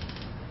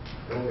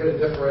 And we'll get a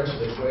differential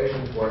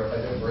equation for it by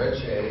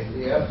differentiating.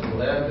 df to the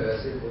lambda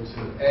is equal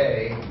to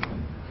a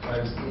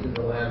times e to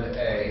the lambda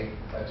a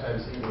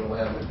times e to the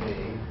lambda b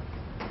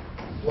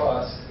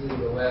plus e to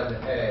the lambda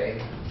a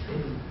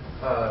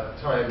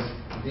times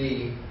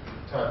b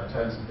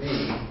times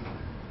b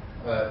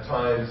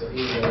times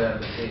e to the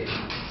lambda b,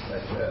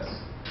 like this.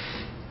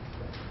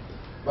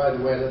 By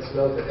the way, let's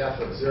note that f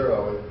of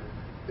 0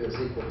 is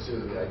equal to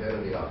the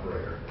identity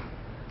operator.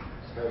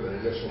 It's kind of an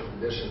initial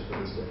condition for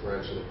this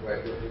differential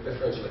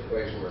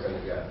equation we're going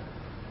to get.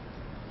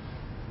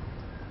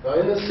 Now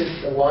in this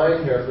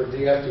line here for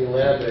df d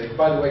lambda,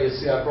 by the way, you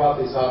see I brought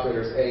these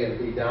operators a and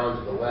b down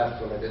to the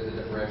left when I did the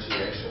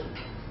differentiation.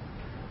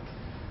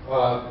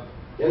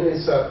 In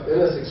this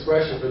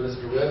expression for this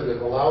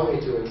derivative, allow me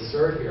to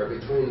insert here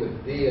between the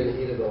b and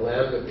e to the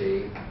lambda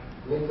b.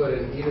 Let me put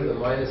in e to the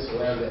minus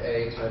lambda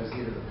a times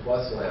e to the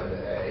plus lambda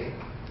a,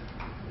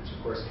 which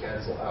of course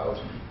cancel out.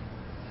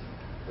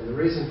 And the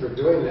reason for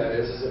doing that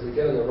is that we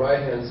get on the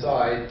right-hand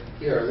side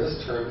here in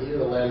this term e to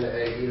the lambda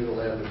a, e to the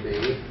lambda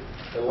b,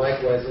 and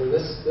likewise in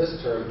this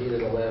term e to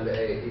the lambda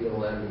a, e to the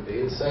lambda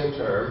b, the same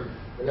term,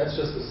 and that's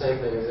just the same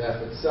thing as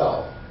f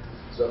itself.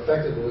 So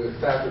effectively we've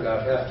factored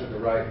out f to the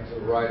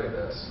right of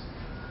this.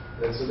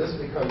 And so this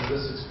becomes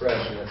this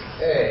expression. It's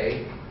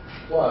a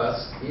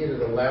plus e to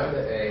the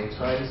lambda a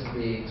times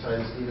b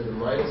times e to the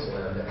minus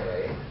lambda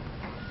a,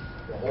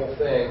 the whole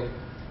thing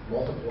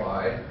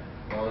multiplied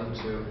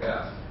onto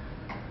f.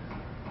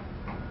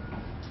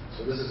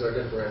 So this is our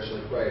differential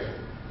equation.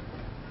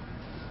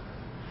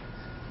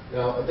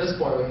 Now, at this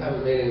point, we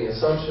haven't made any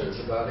assumptions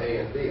about a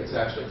and b. It's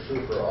actually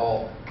true for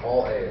all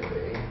a and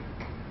b.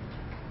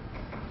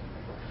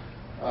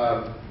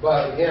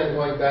 But again,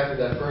 going back to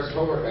that first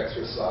homework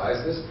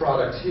exercise, this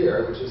product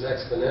here, which is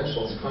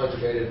exponentials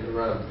conjugated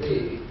around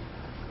b,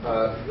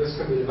 this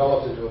can be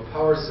developed into a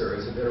power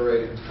series of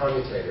iterated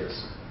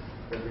commutators.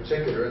 In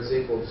particular, it's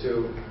equal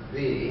to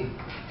b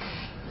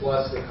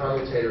plus the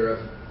commutator of,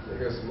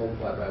 here's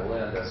multiplied by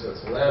lambda, so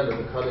it's lambda,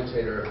 the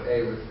commutator of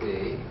a with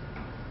b,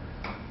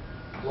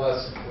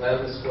 plus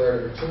lambda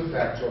squared over 2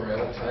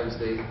 factorial times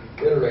the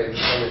iterated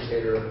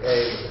commutator of a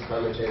with the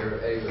commutator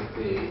of a with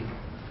b,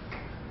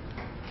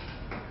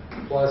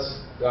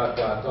 plus dot,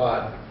 dot,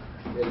 dot,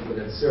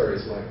 infinite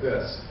series like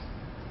this.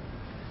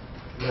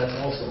 And that's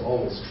also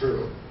always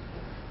true.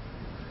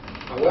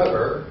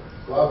 However,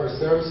 Glauber's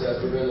theorem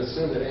says we're going to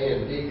assume that a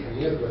and b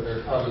commute with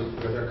their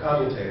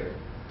commutator.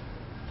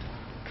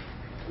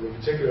 In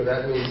particular,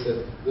 that means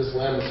that this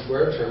lambda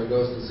squared term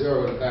goes to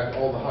 0. In fact,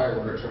 all the higher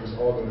order terms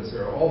all go to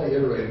 0. All the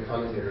iterated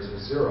commutators are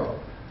 0.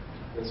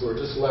 And so we're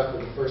just left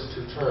with the first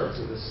two terms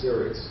of this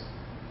series.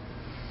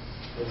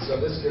 And so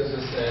this gives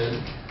us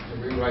then, to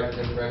rewrite the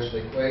differential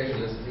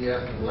equation, as df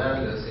of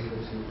lambda is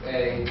equal to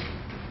a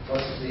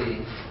plus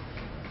b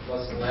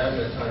plus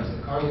lambda times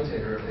the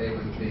commutator of a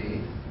with b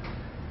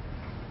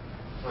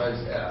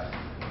times f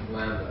of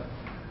lambda.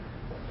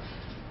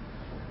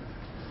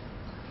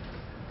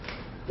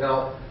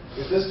 Now,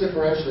 if this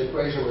differential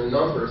equation were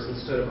numbers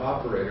instead of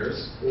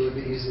operators, it would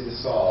be easy to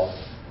solve.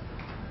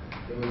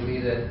 It would be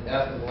that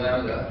f of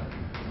lambda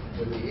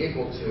would be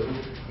equal to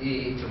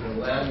e to the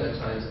lambda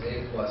times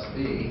a plus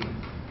b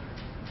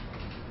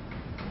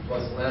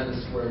plus lambda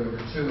squared over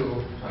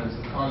 2 times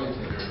the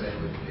commutator of a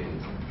with b.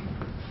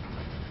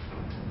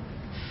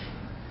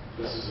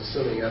 This is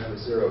assuming f of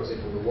 0 is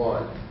equal to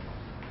 1.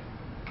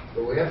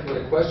 But we have to put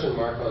a question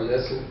mark on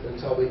this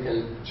until we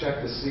can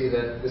check to see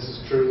that this is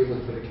true even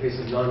for the case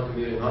of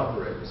non-commuting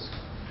operators.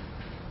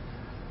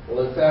 Well,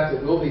 in fact,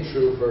 it will be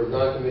true for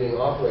non-commuting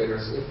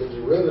operators if the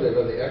derivative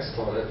of the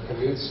exponent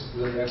commutes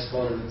with the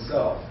exponent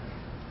itself.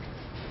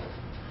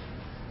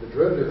 The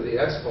derivative of the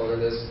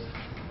exponent is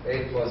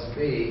a plus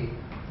b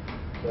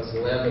plus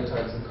lambda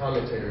times the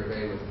commutator of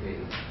a with b.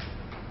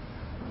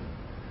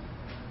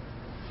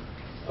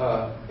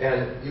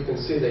 And you can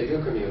see they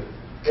do commute.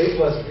 A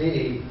plus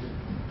b,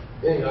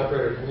 any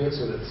operator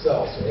commutes with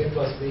itself. So a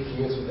plus b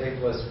commutes with a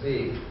plus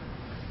b.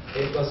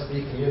 A plus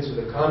b commutes with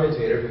the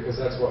commutator because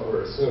that's what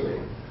we're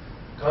assuming.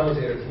 The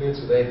commutator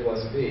commutes with a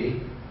plus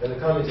b, and the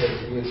commutator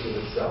commutes with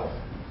itself.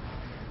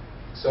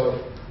 So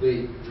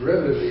the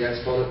derivative of the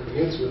exponent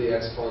commutes with the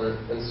exponent,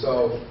 and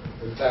so,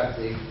 in fact,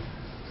 the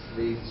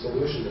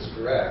solution is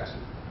correct.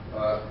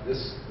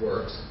 This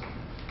works,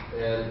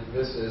 and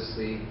this is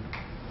the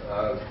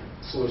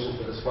solution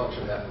for this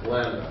function f of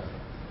lambda.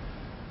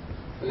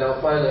 And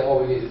now finally all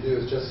we need to do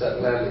is just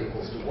set lambda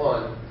equals to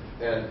 1,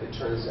 and it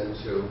turns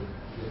into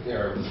the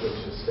theorem which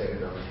is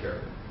stated over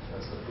here.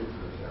 That's the proof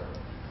of the theorem.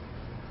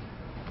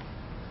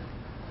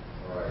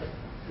 All right,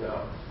 now,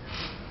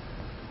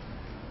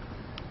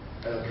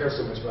 I don't care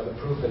so much about the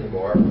proof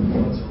anymore.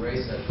 Let's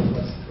erase it.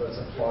 Let's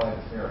apply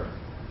the theorem.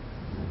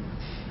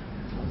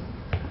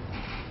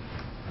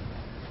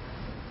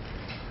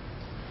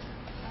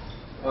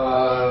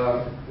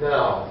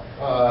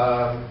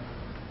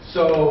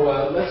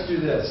 Let's do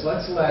this.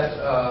 Let's let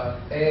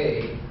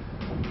A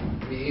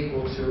be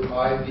equal to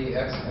IB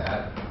x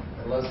hat,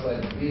 and let's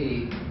let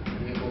B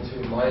be equal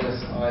to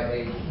minus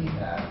IA p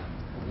hat,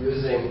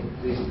 using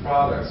these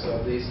products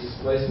of these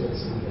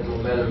displacements in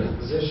momentum and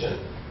position.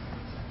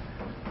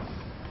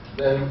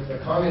 Then the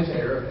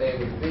commutator of A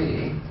with B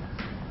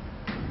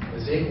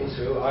is equal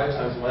to I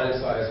times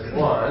minus I is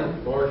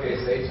 1,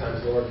 lowercase a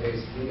times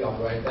lowercase b I'll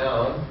write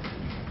down.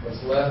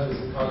 What's left is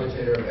the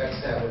commutator of x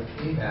hat with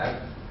p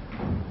hat.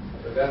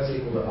 But that's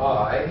equal to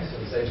I,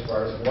 since h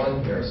bar is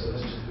 1 here, so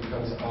this just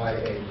becomes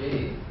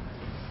IAB.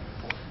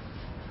 The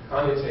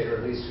commutator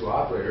of these two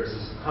operators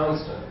is a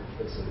constant.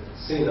 It's a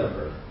C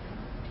number.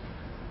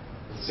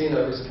 And C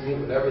numbers commute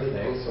with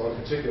everything, so in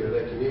particular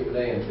they commute with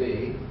A and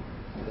B.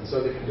 And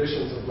so the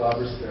conditions of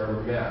Glauber's theorem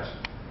are met.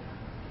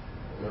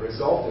 And the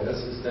result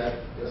is that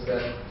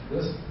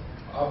this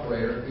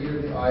operator, e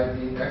to the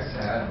IB x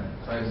hat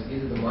times e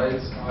to the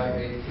minus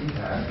IA p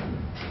hat,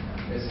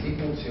 is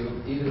equal to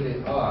e to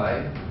the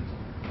I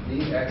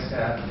b x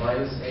hat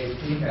minus a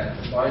p hat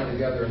combined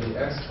together in the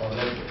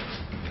exponent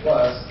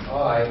plus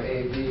I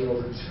a b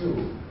over 2.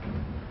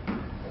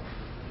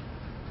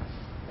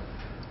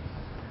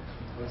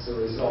 What's the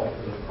result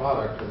of the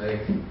product with a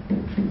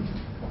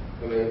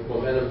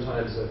momentum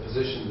times a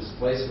position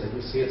displacement?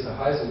 You see it's a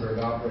Heisenberg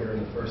operator in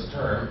the first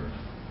term,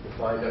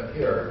 defined up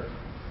here,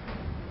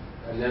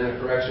 and then a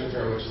correction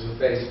term, which is a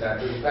phase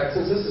factor. In fact,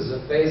 since this is a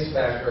phase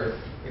factor,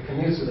 it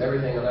commutes with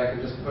everything, and I can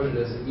just put it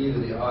as e to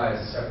the I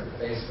as a separate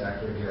phase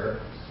factor here,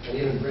 and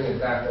even bring it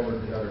back over to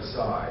the other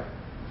side.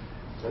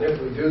 And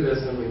if we do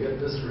this, then we get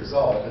this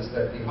result, is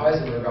that the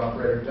Heisenberg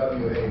operator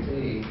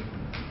WAB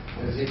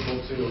is equal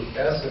to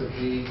S of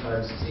B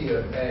times T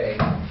of A.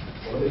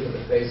 We'll leave it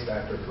the phase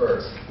factor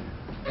first.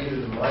 A to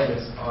the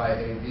minus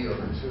IAB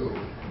over 2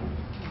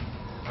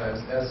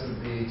 times S of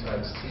B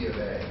times T of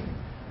A.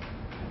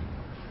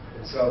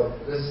 And so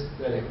this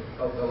then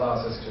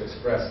allows us to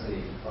express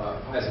the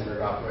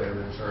Heisenberg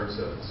operator in terms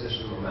of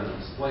position, momentum,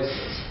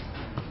 displacements.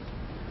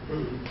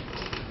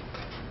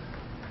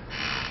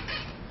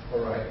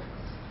 All right.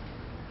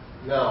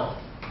 Now,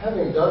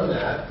 having done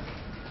that,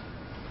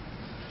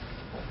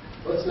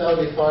 let's now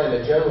define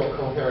a general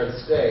coherent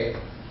state,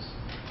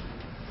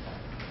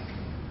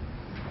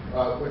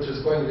 which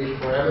is going to be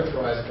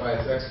parameterized by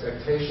its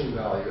expectation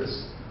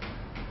values,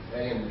 A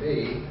and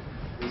B.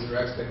 These are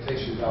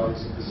expectation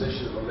values of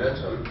position and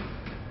momentum.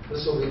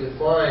 This will be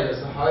defined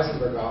as the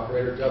Heisenberg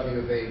operator W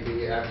of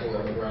AB acting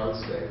on the ground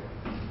state.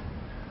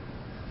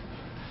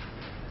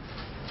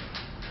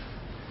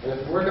 And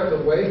if we work out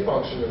the wave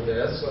function of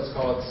this, let's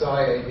call it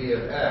psi AB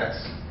of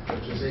x,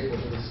 which is equal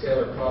to the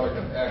scalar product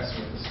of x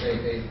with the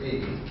state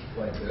AB,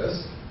 like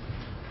this.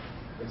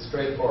 It's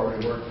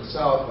straightforward to work this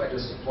out by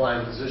just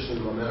applying position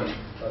and momentum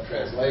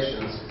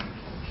translations.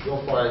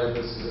 You'll find that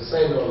this is the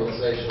same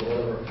normalization 1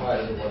 over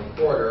pi to the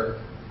 1/4,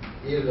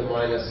 e to the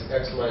minus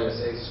x minus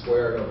a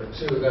squared over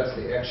 2. That's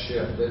the x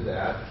shift, did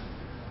that.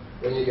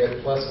 Then you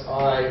get plus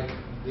I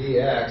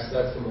dx,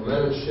 that's the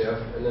momentum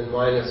shift, and then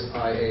minus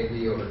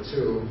IAB over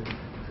 2,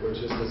 which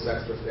is this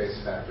extra phase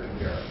factor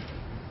here.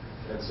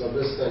 And so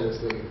this then is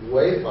the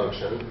wave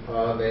function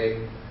of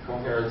a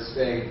coherent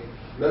state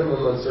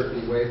minimum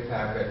uncertainty wave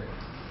packet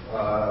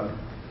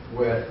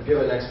with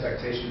given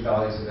expectation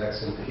values of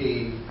x and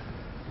p.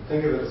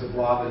 Think of it as a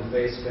blob in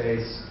phase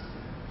space.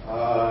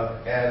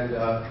 And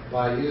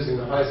by using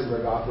the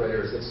Heisenberg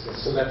operators, it's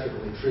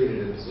symmetrically treated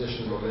in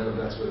position and momentum.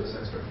 That's where this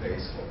extra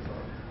phase came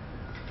from.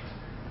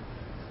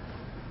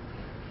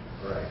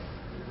 All right.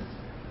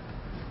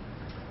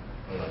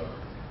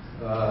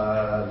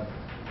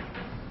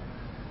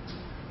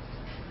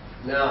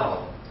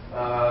 Now,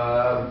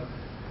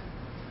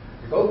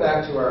 to go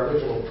back to our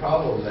original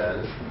problem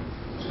then,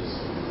 which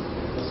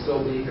will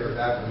still be here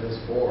back on this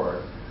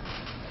board,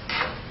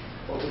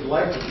 what we'd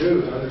like to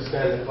do to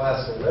understand the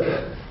classical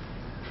limit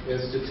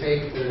is to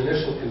take an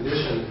initial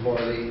condition for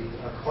the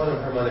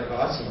quantum harmonic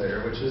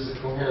oscillator, which is a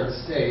coherent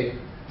state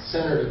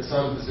centered at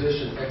some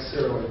position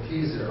x0 and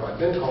p0. I've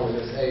been calling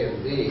this A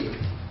and B,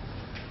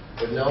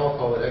 but now I'll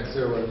call it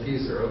x0 and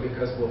p0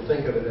 because we'll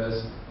think of it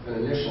as an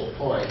initial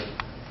point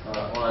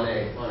on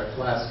a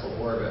classical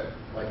orbit,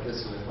 like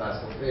this in the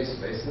classical phase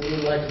space. And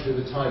we'd like to do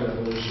the time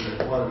evolution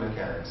in quantum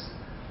mechanics.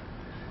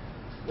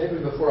 Maybe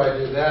before I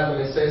do that, let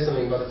me say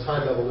something about the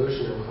time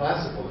evolution in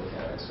classical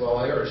mechanics. Well,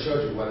 I already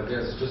showed you what it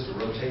is. It's just a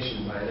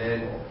rotation by an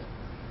angle.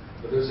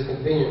 But there's a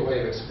convenient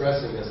way of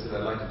expressing this that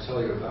I'd like to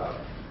tell you about.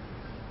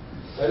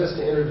 That is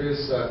to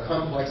introduce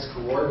complex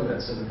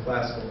coordinates in the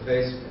classical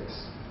phase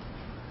space.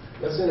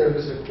 Let's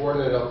introduce a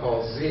coordinate I'll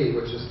call z,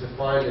 which is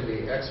defined to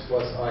be x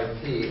plus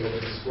ip over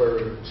the square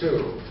root of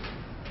 2.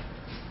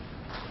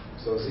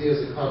 So z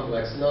is a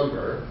complex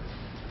number.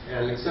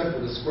 And except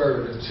for the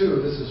square root of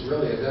 2, this is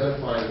really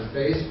identifying the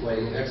phase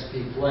plane, the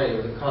xp plane,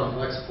 with a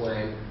complex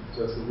plane.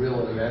 So it's the real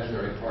and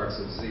imaginary parts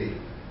of z.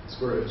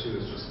 Square root of 2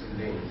 is just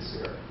convenience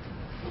here.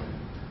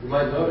 You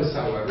might notice,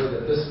 however,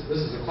 that this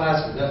is a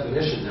classical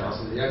definition now,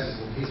 so the x's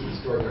and p's are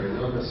extraordinary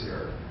numbers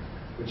here.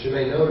 But you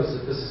may notice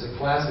that this is a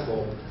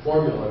classical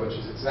formula, which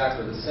is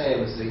exactly the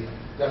same as the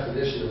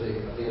definition of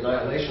the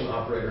annihilation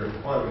operator in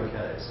quantum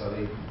mechanics. So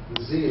the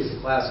z is a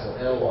classical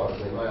analog of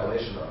the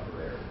annihilation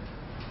operator.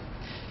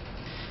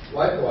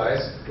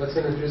 Likewise, let's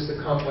introduce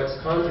the complex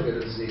conjugate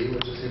of z,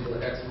 which is equal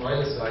to x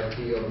minus ip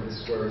over the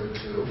square root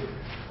of 2.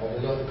 I'll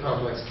denote the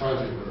complex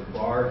conjugate with a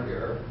bar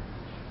here.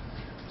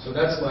 So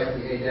that's like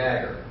the A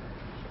dagger.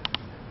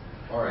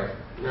 All right.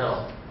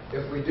 Now,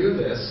 if we do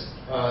this,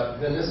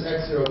 then this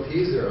x0,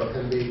 p0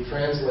 can be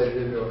translated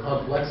into a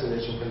complex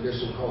initial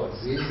condition, call it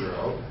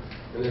z0.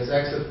 And this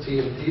x of t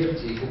and p of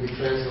t can be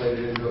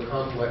translated into a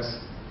complex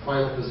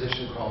final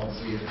position called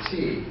z of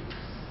t.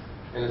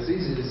 And it's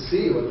easy to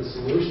see what the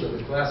solution of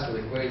the classical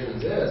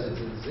equations is. It's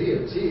that z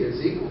of t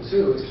is equal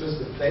to, it's just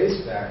the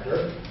phase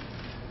factor,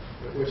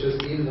 which is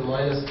e to the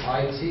minus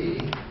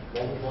it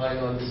multiplying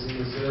onto z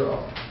of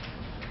 0.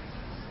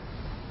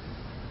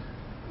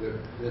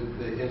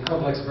 In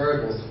complex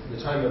variables, the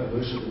time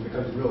evolution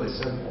becomes really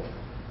simple.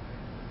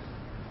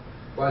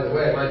 By the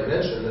way, I might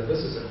mention that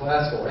this is a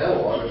classical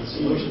analog of the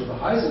solution of the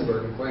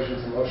Heisenberg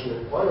equations in motion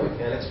and quantum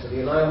mechanics for the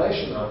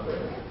annihilation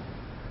operator.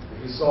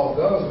 If you solve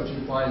those, what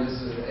you find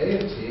is that A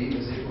of t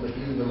is equal to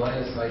e to the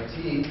minus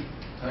it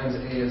times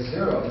a of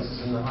 0. This is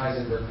in the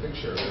Heisenberg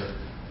picture. They're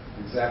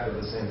exactly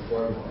the same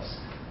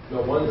formulas. No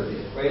wonder the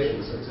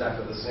equations are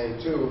exactly the same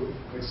too,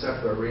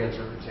 except for a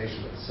reinterpretation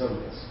of the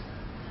symbols.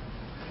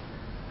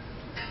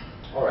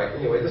 All right.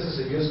 Anyway, this is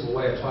a useful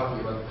way of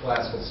talking about the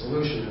classical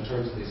solution in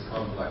terms of these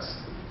complex,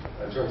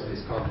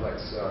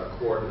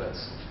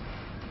 coordinates.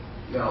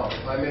 Now,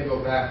 if I may go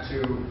back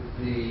to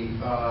the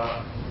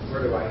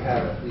where do I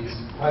have it? These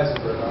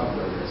Heisenberg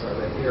operators. Are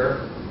they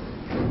here?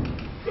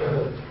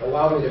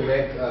 Allow me to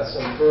make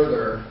some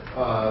further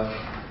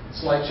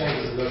slight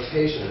changes of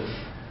notation.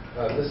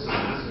 This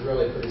is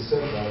really pretty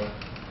simple.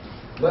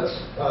 Let's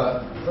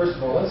first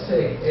of all, let's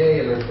take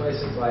A and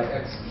replace it by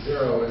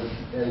x0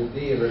 and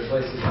B and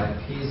replace it by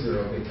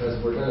p0 because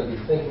we're going to be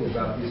thinking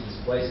about these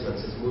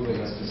displacements as moving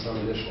us to some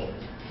initial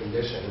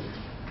condition.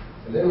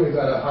 And then we've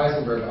got a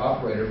Heisenberg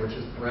operator which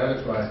is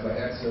parameterized by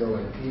x0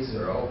 and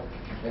p0.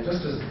 And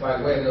just as by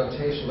way of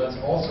notation, let's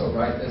also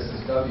write this as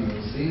w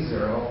of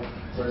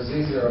z0, where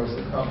z0 is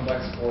the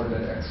complex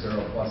coordinate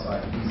x0 plus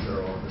ip0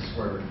 over the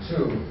square root of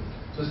 2.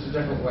 Just a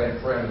different way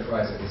of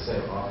parameterizing the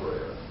same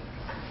operator.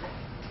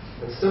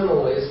 And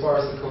similarly, as far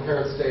as the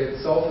coherent state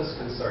itself is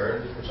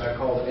concerned, which I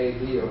called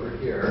AB over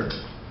here,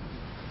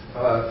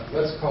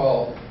 let's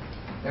call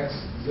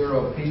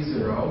x0,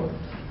 p0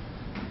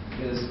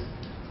 is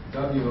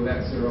w of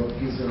x0,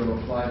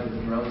 p0 applied to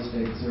the ground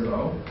state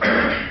 0.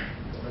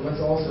 And And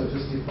let's also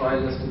just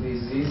define this to be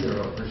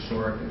Z0 for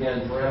short.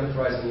 Again,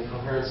 parameterizing the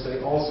coherent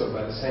state also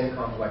by the same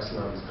complex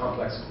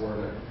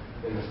coordinate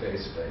in the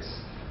phase space.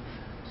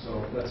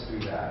 So let's do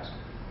that.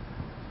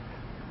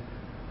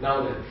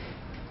 Now then,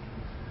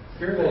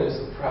 here then is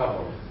the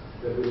problem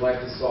that we'd like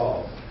to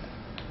solve.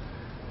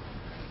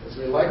 As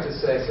we like to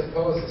say,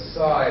 suppose the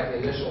psi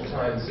initial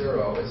time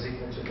 0 is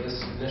equal to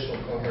this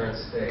initial coherent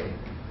state.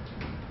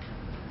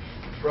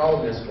 The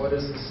problem is, what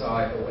is the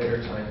psi at a later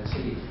time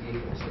t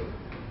equal to?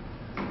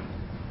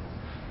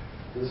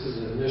 This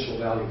is an initial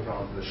value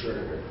problem for the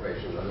Schrödinger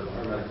equation under the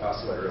harmonic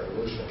oscillator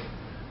evolution.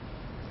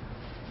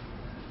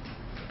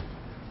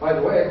 By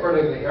the way,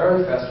 according to the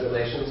Ehrenfest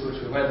relations, which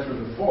we went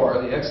through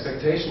before, the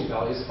expectation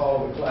values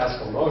follow the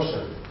classical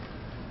motion.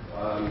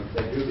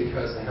 They do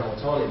because the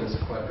Hamiltonian is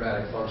a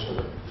quadratic function,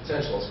 the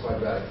potential is a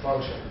quadratic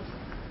function.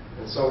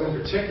 And so in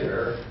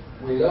particular,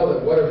 we know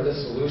that whatever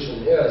this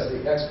solution is,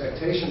 the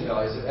expectation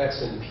values of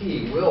x and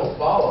p will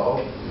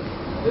follow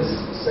this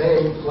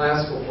same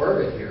classical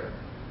orbit here.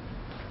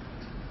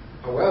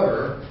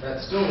 However,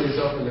 that still leaves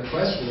open the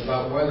question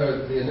about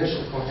whether the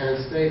initial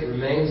coherent state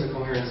remains a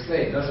coherent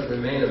state. Does it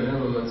remain a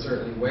minimum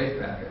uncertainty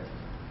wave packet?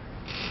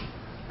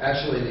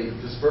 Actually, the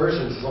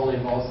dispersions only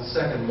involves the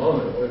second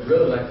moment. What we'd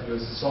really like to do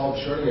is to solve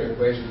the Schrödinger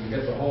equation and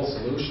get the whole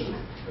solution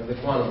of the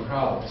quantum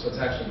problem. So it's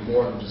actually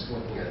more than just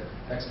looking at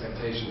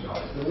expectation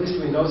values. But at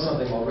least we know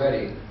something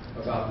already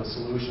about the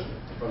solution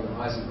from the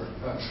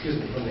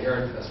from the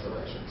Ehrenfest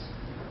relations.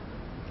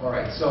 All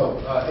right, so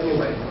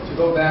anyway, to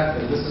go back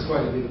then, this is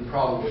going to be the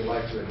problem we'd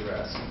like to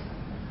address.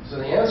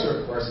 So the answer,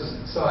 of course, is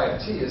that psi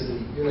of t is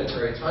the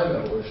unitary time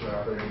evolution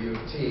operator u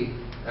of t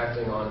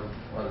acting on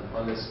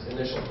this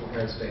initial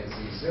coherent state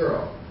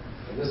z0.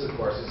 And this, of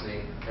course, is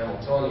the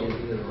Hamiltonian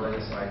e to the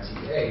minus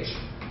ith,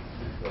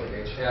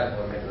 really h hat,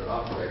 if I'm making an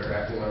operator,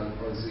 acting on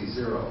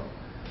z0.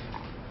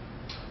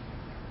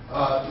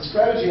 The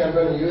strategy I'm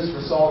going to use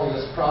for solving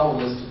this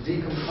problem is to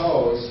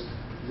decompose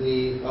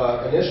the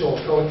initial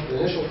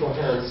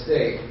coherent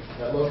state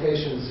at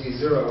location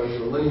z0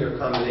 into a linear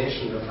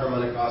combination of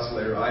harmonic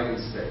oscillator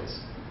eigenstates.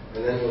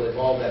 And then we'll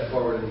evolve that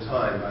forward in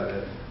time by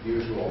the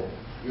usual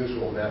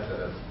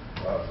method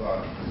of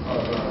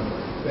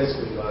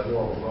basically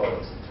normal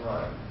modes of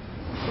time.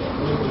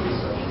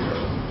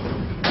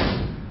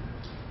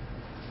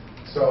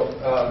 So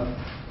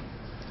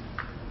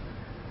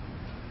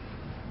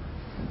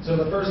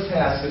the first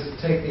task is to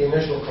take the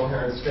initial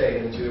coherent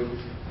state and to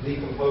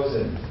decompose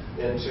it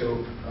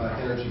into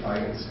energy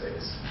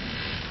eigenstates.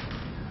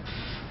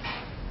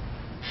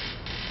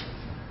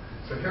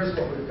 So here's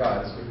what we've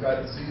got. We've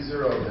got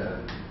z0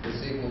 then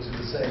is equal to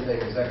the same thing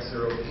as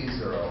x0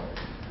 p0,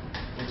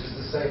 which is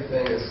the same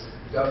thing as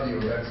w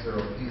of x0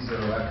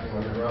 p0 acting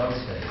on the ground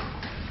state,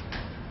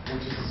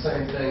 which is the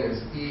same thing as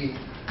e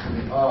to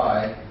the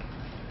I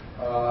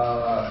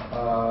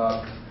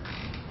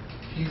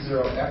p0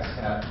 x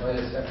hat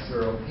minus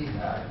x0 p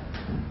hat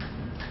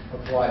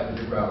applied to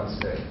the ground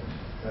state.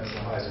 That's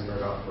the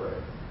Heisenberg operator.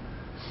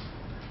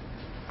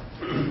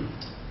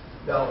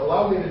 Now,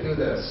 allow me to do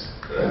this.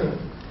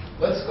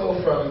 Let's go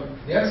from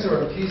the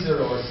x0 and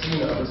p0 are c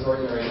numbers,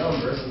 ordinary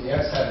numbers, and the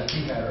x hat and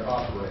p hat are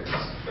operators.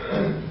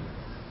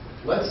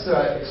 Let's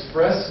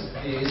express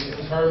these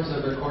in terms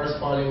of their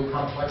corresponding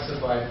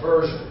complexified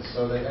versions.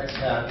 So the x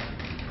hat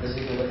is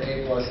equal to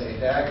a plus a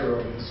dagger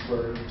over the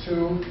square root of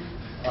 2.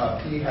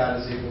 P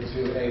hat is equal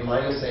to a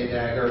minus a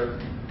dagger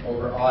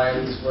over I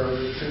to the square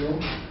root of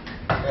 2.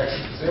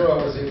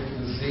 X0 is equal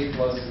to z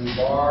plus z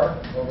bar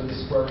over the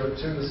square root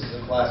of 2. This is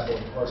a classical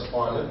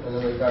correspondent. And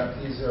then we've got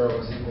p0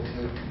 is equal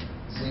to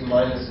z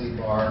minus z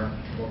bar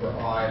over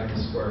I to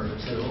the square root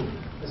of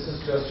 2. This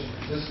is just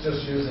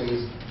using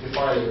these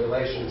defining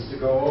relations to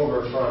go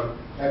over from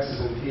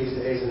x's and p's to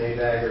a's and a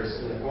daggers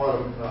in the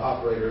quantum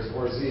operators,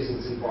 or z's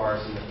and z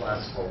bars in the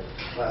classical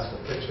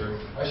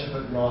picture. I should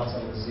put naughts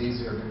on the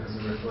z's here because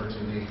they refer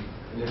to the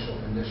initial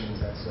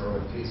conditions x0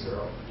 and p0.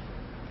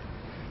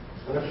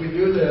 And if we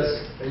do this,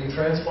 and you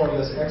transform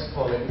this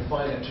exponent, you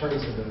find it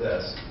turns into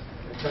this.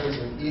 It turns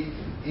into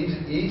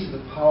e to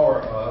the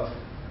power of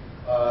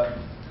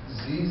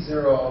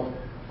z0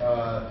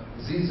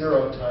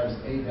 times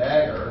a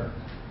dagger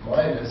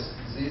minus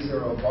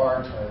z0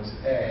 bar times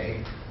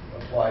a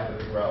applied to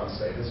the ground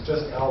state. It's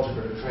just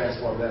algebra to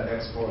transform that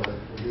exponent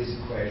in these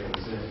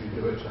equations, and if you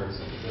do, it turns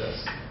into this.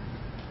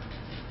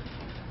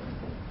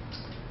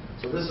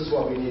 So this is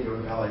what we need to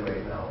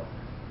evaluate now.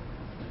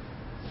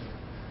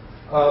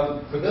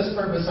 For this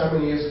purpose, I'm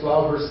going to use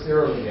Glauber's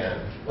theorem again.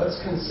 Let's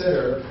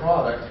consider the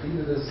product e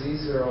to the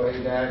z0 a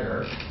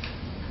dagger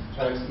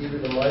times e to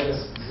the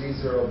minus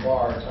z0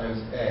 bar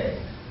times a.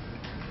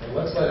 And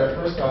let's let our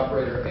first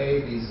operator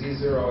a be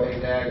z0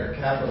 a dagger,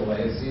 capital A,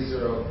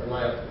 z0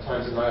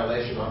 times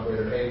annihilation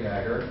operator a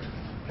dagger.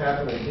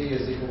 Capital D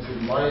is equal to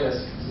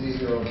minus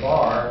z0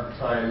 bar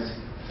times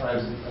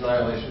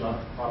annihilation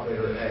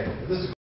operator a. This is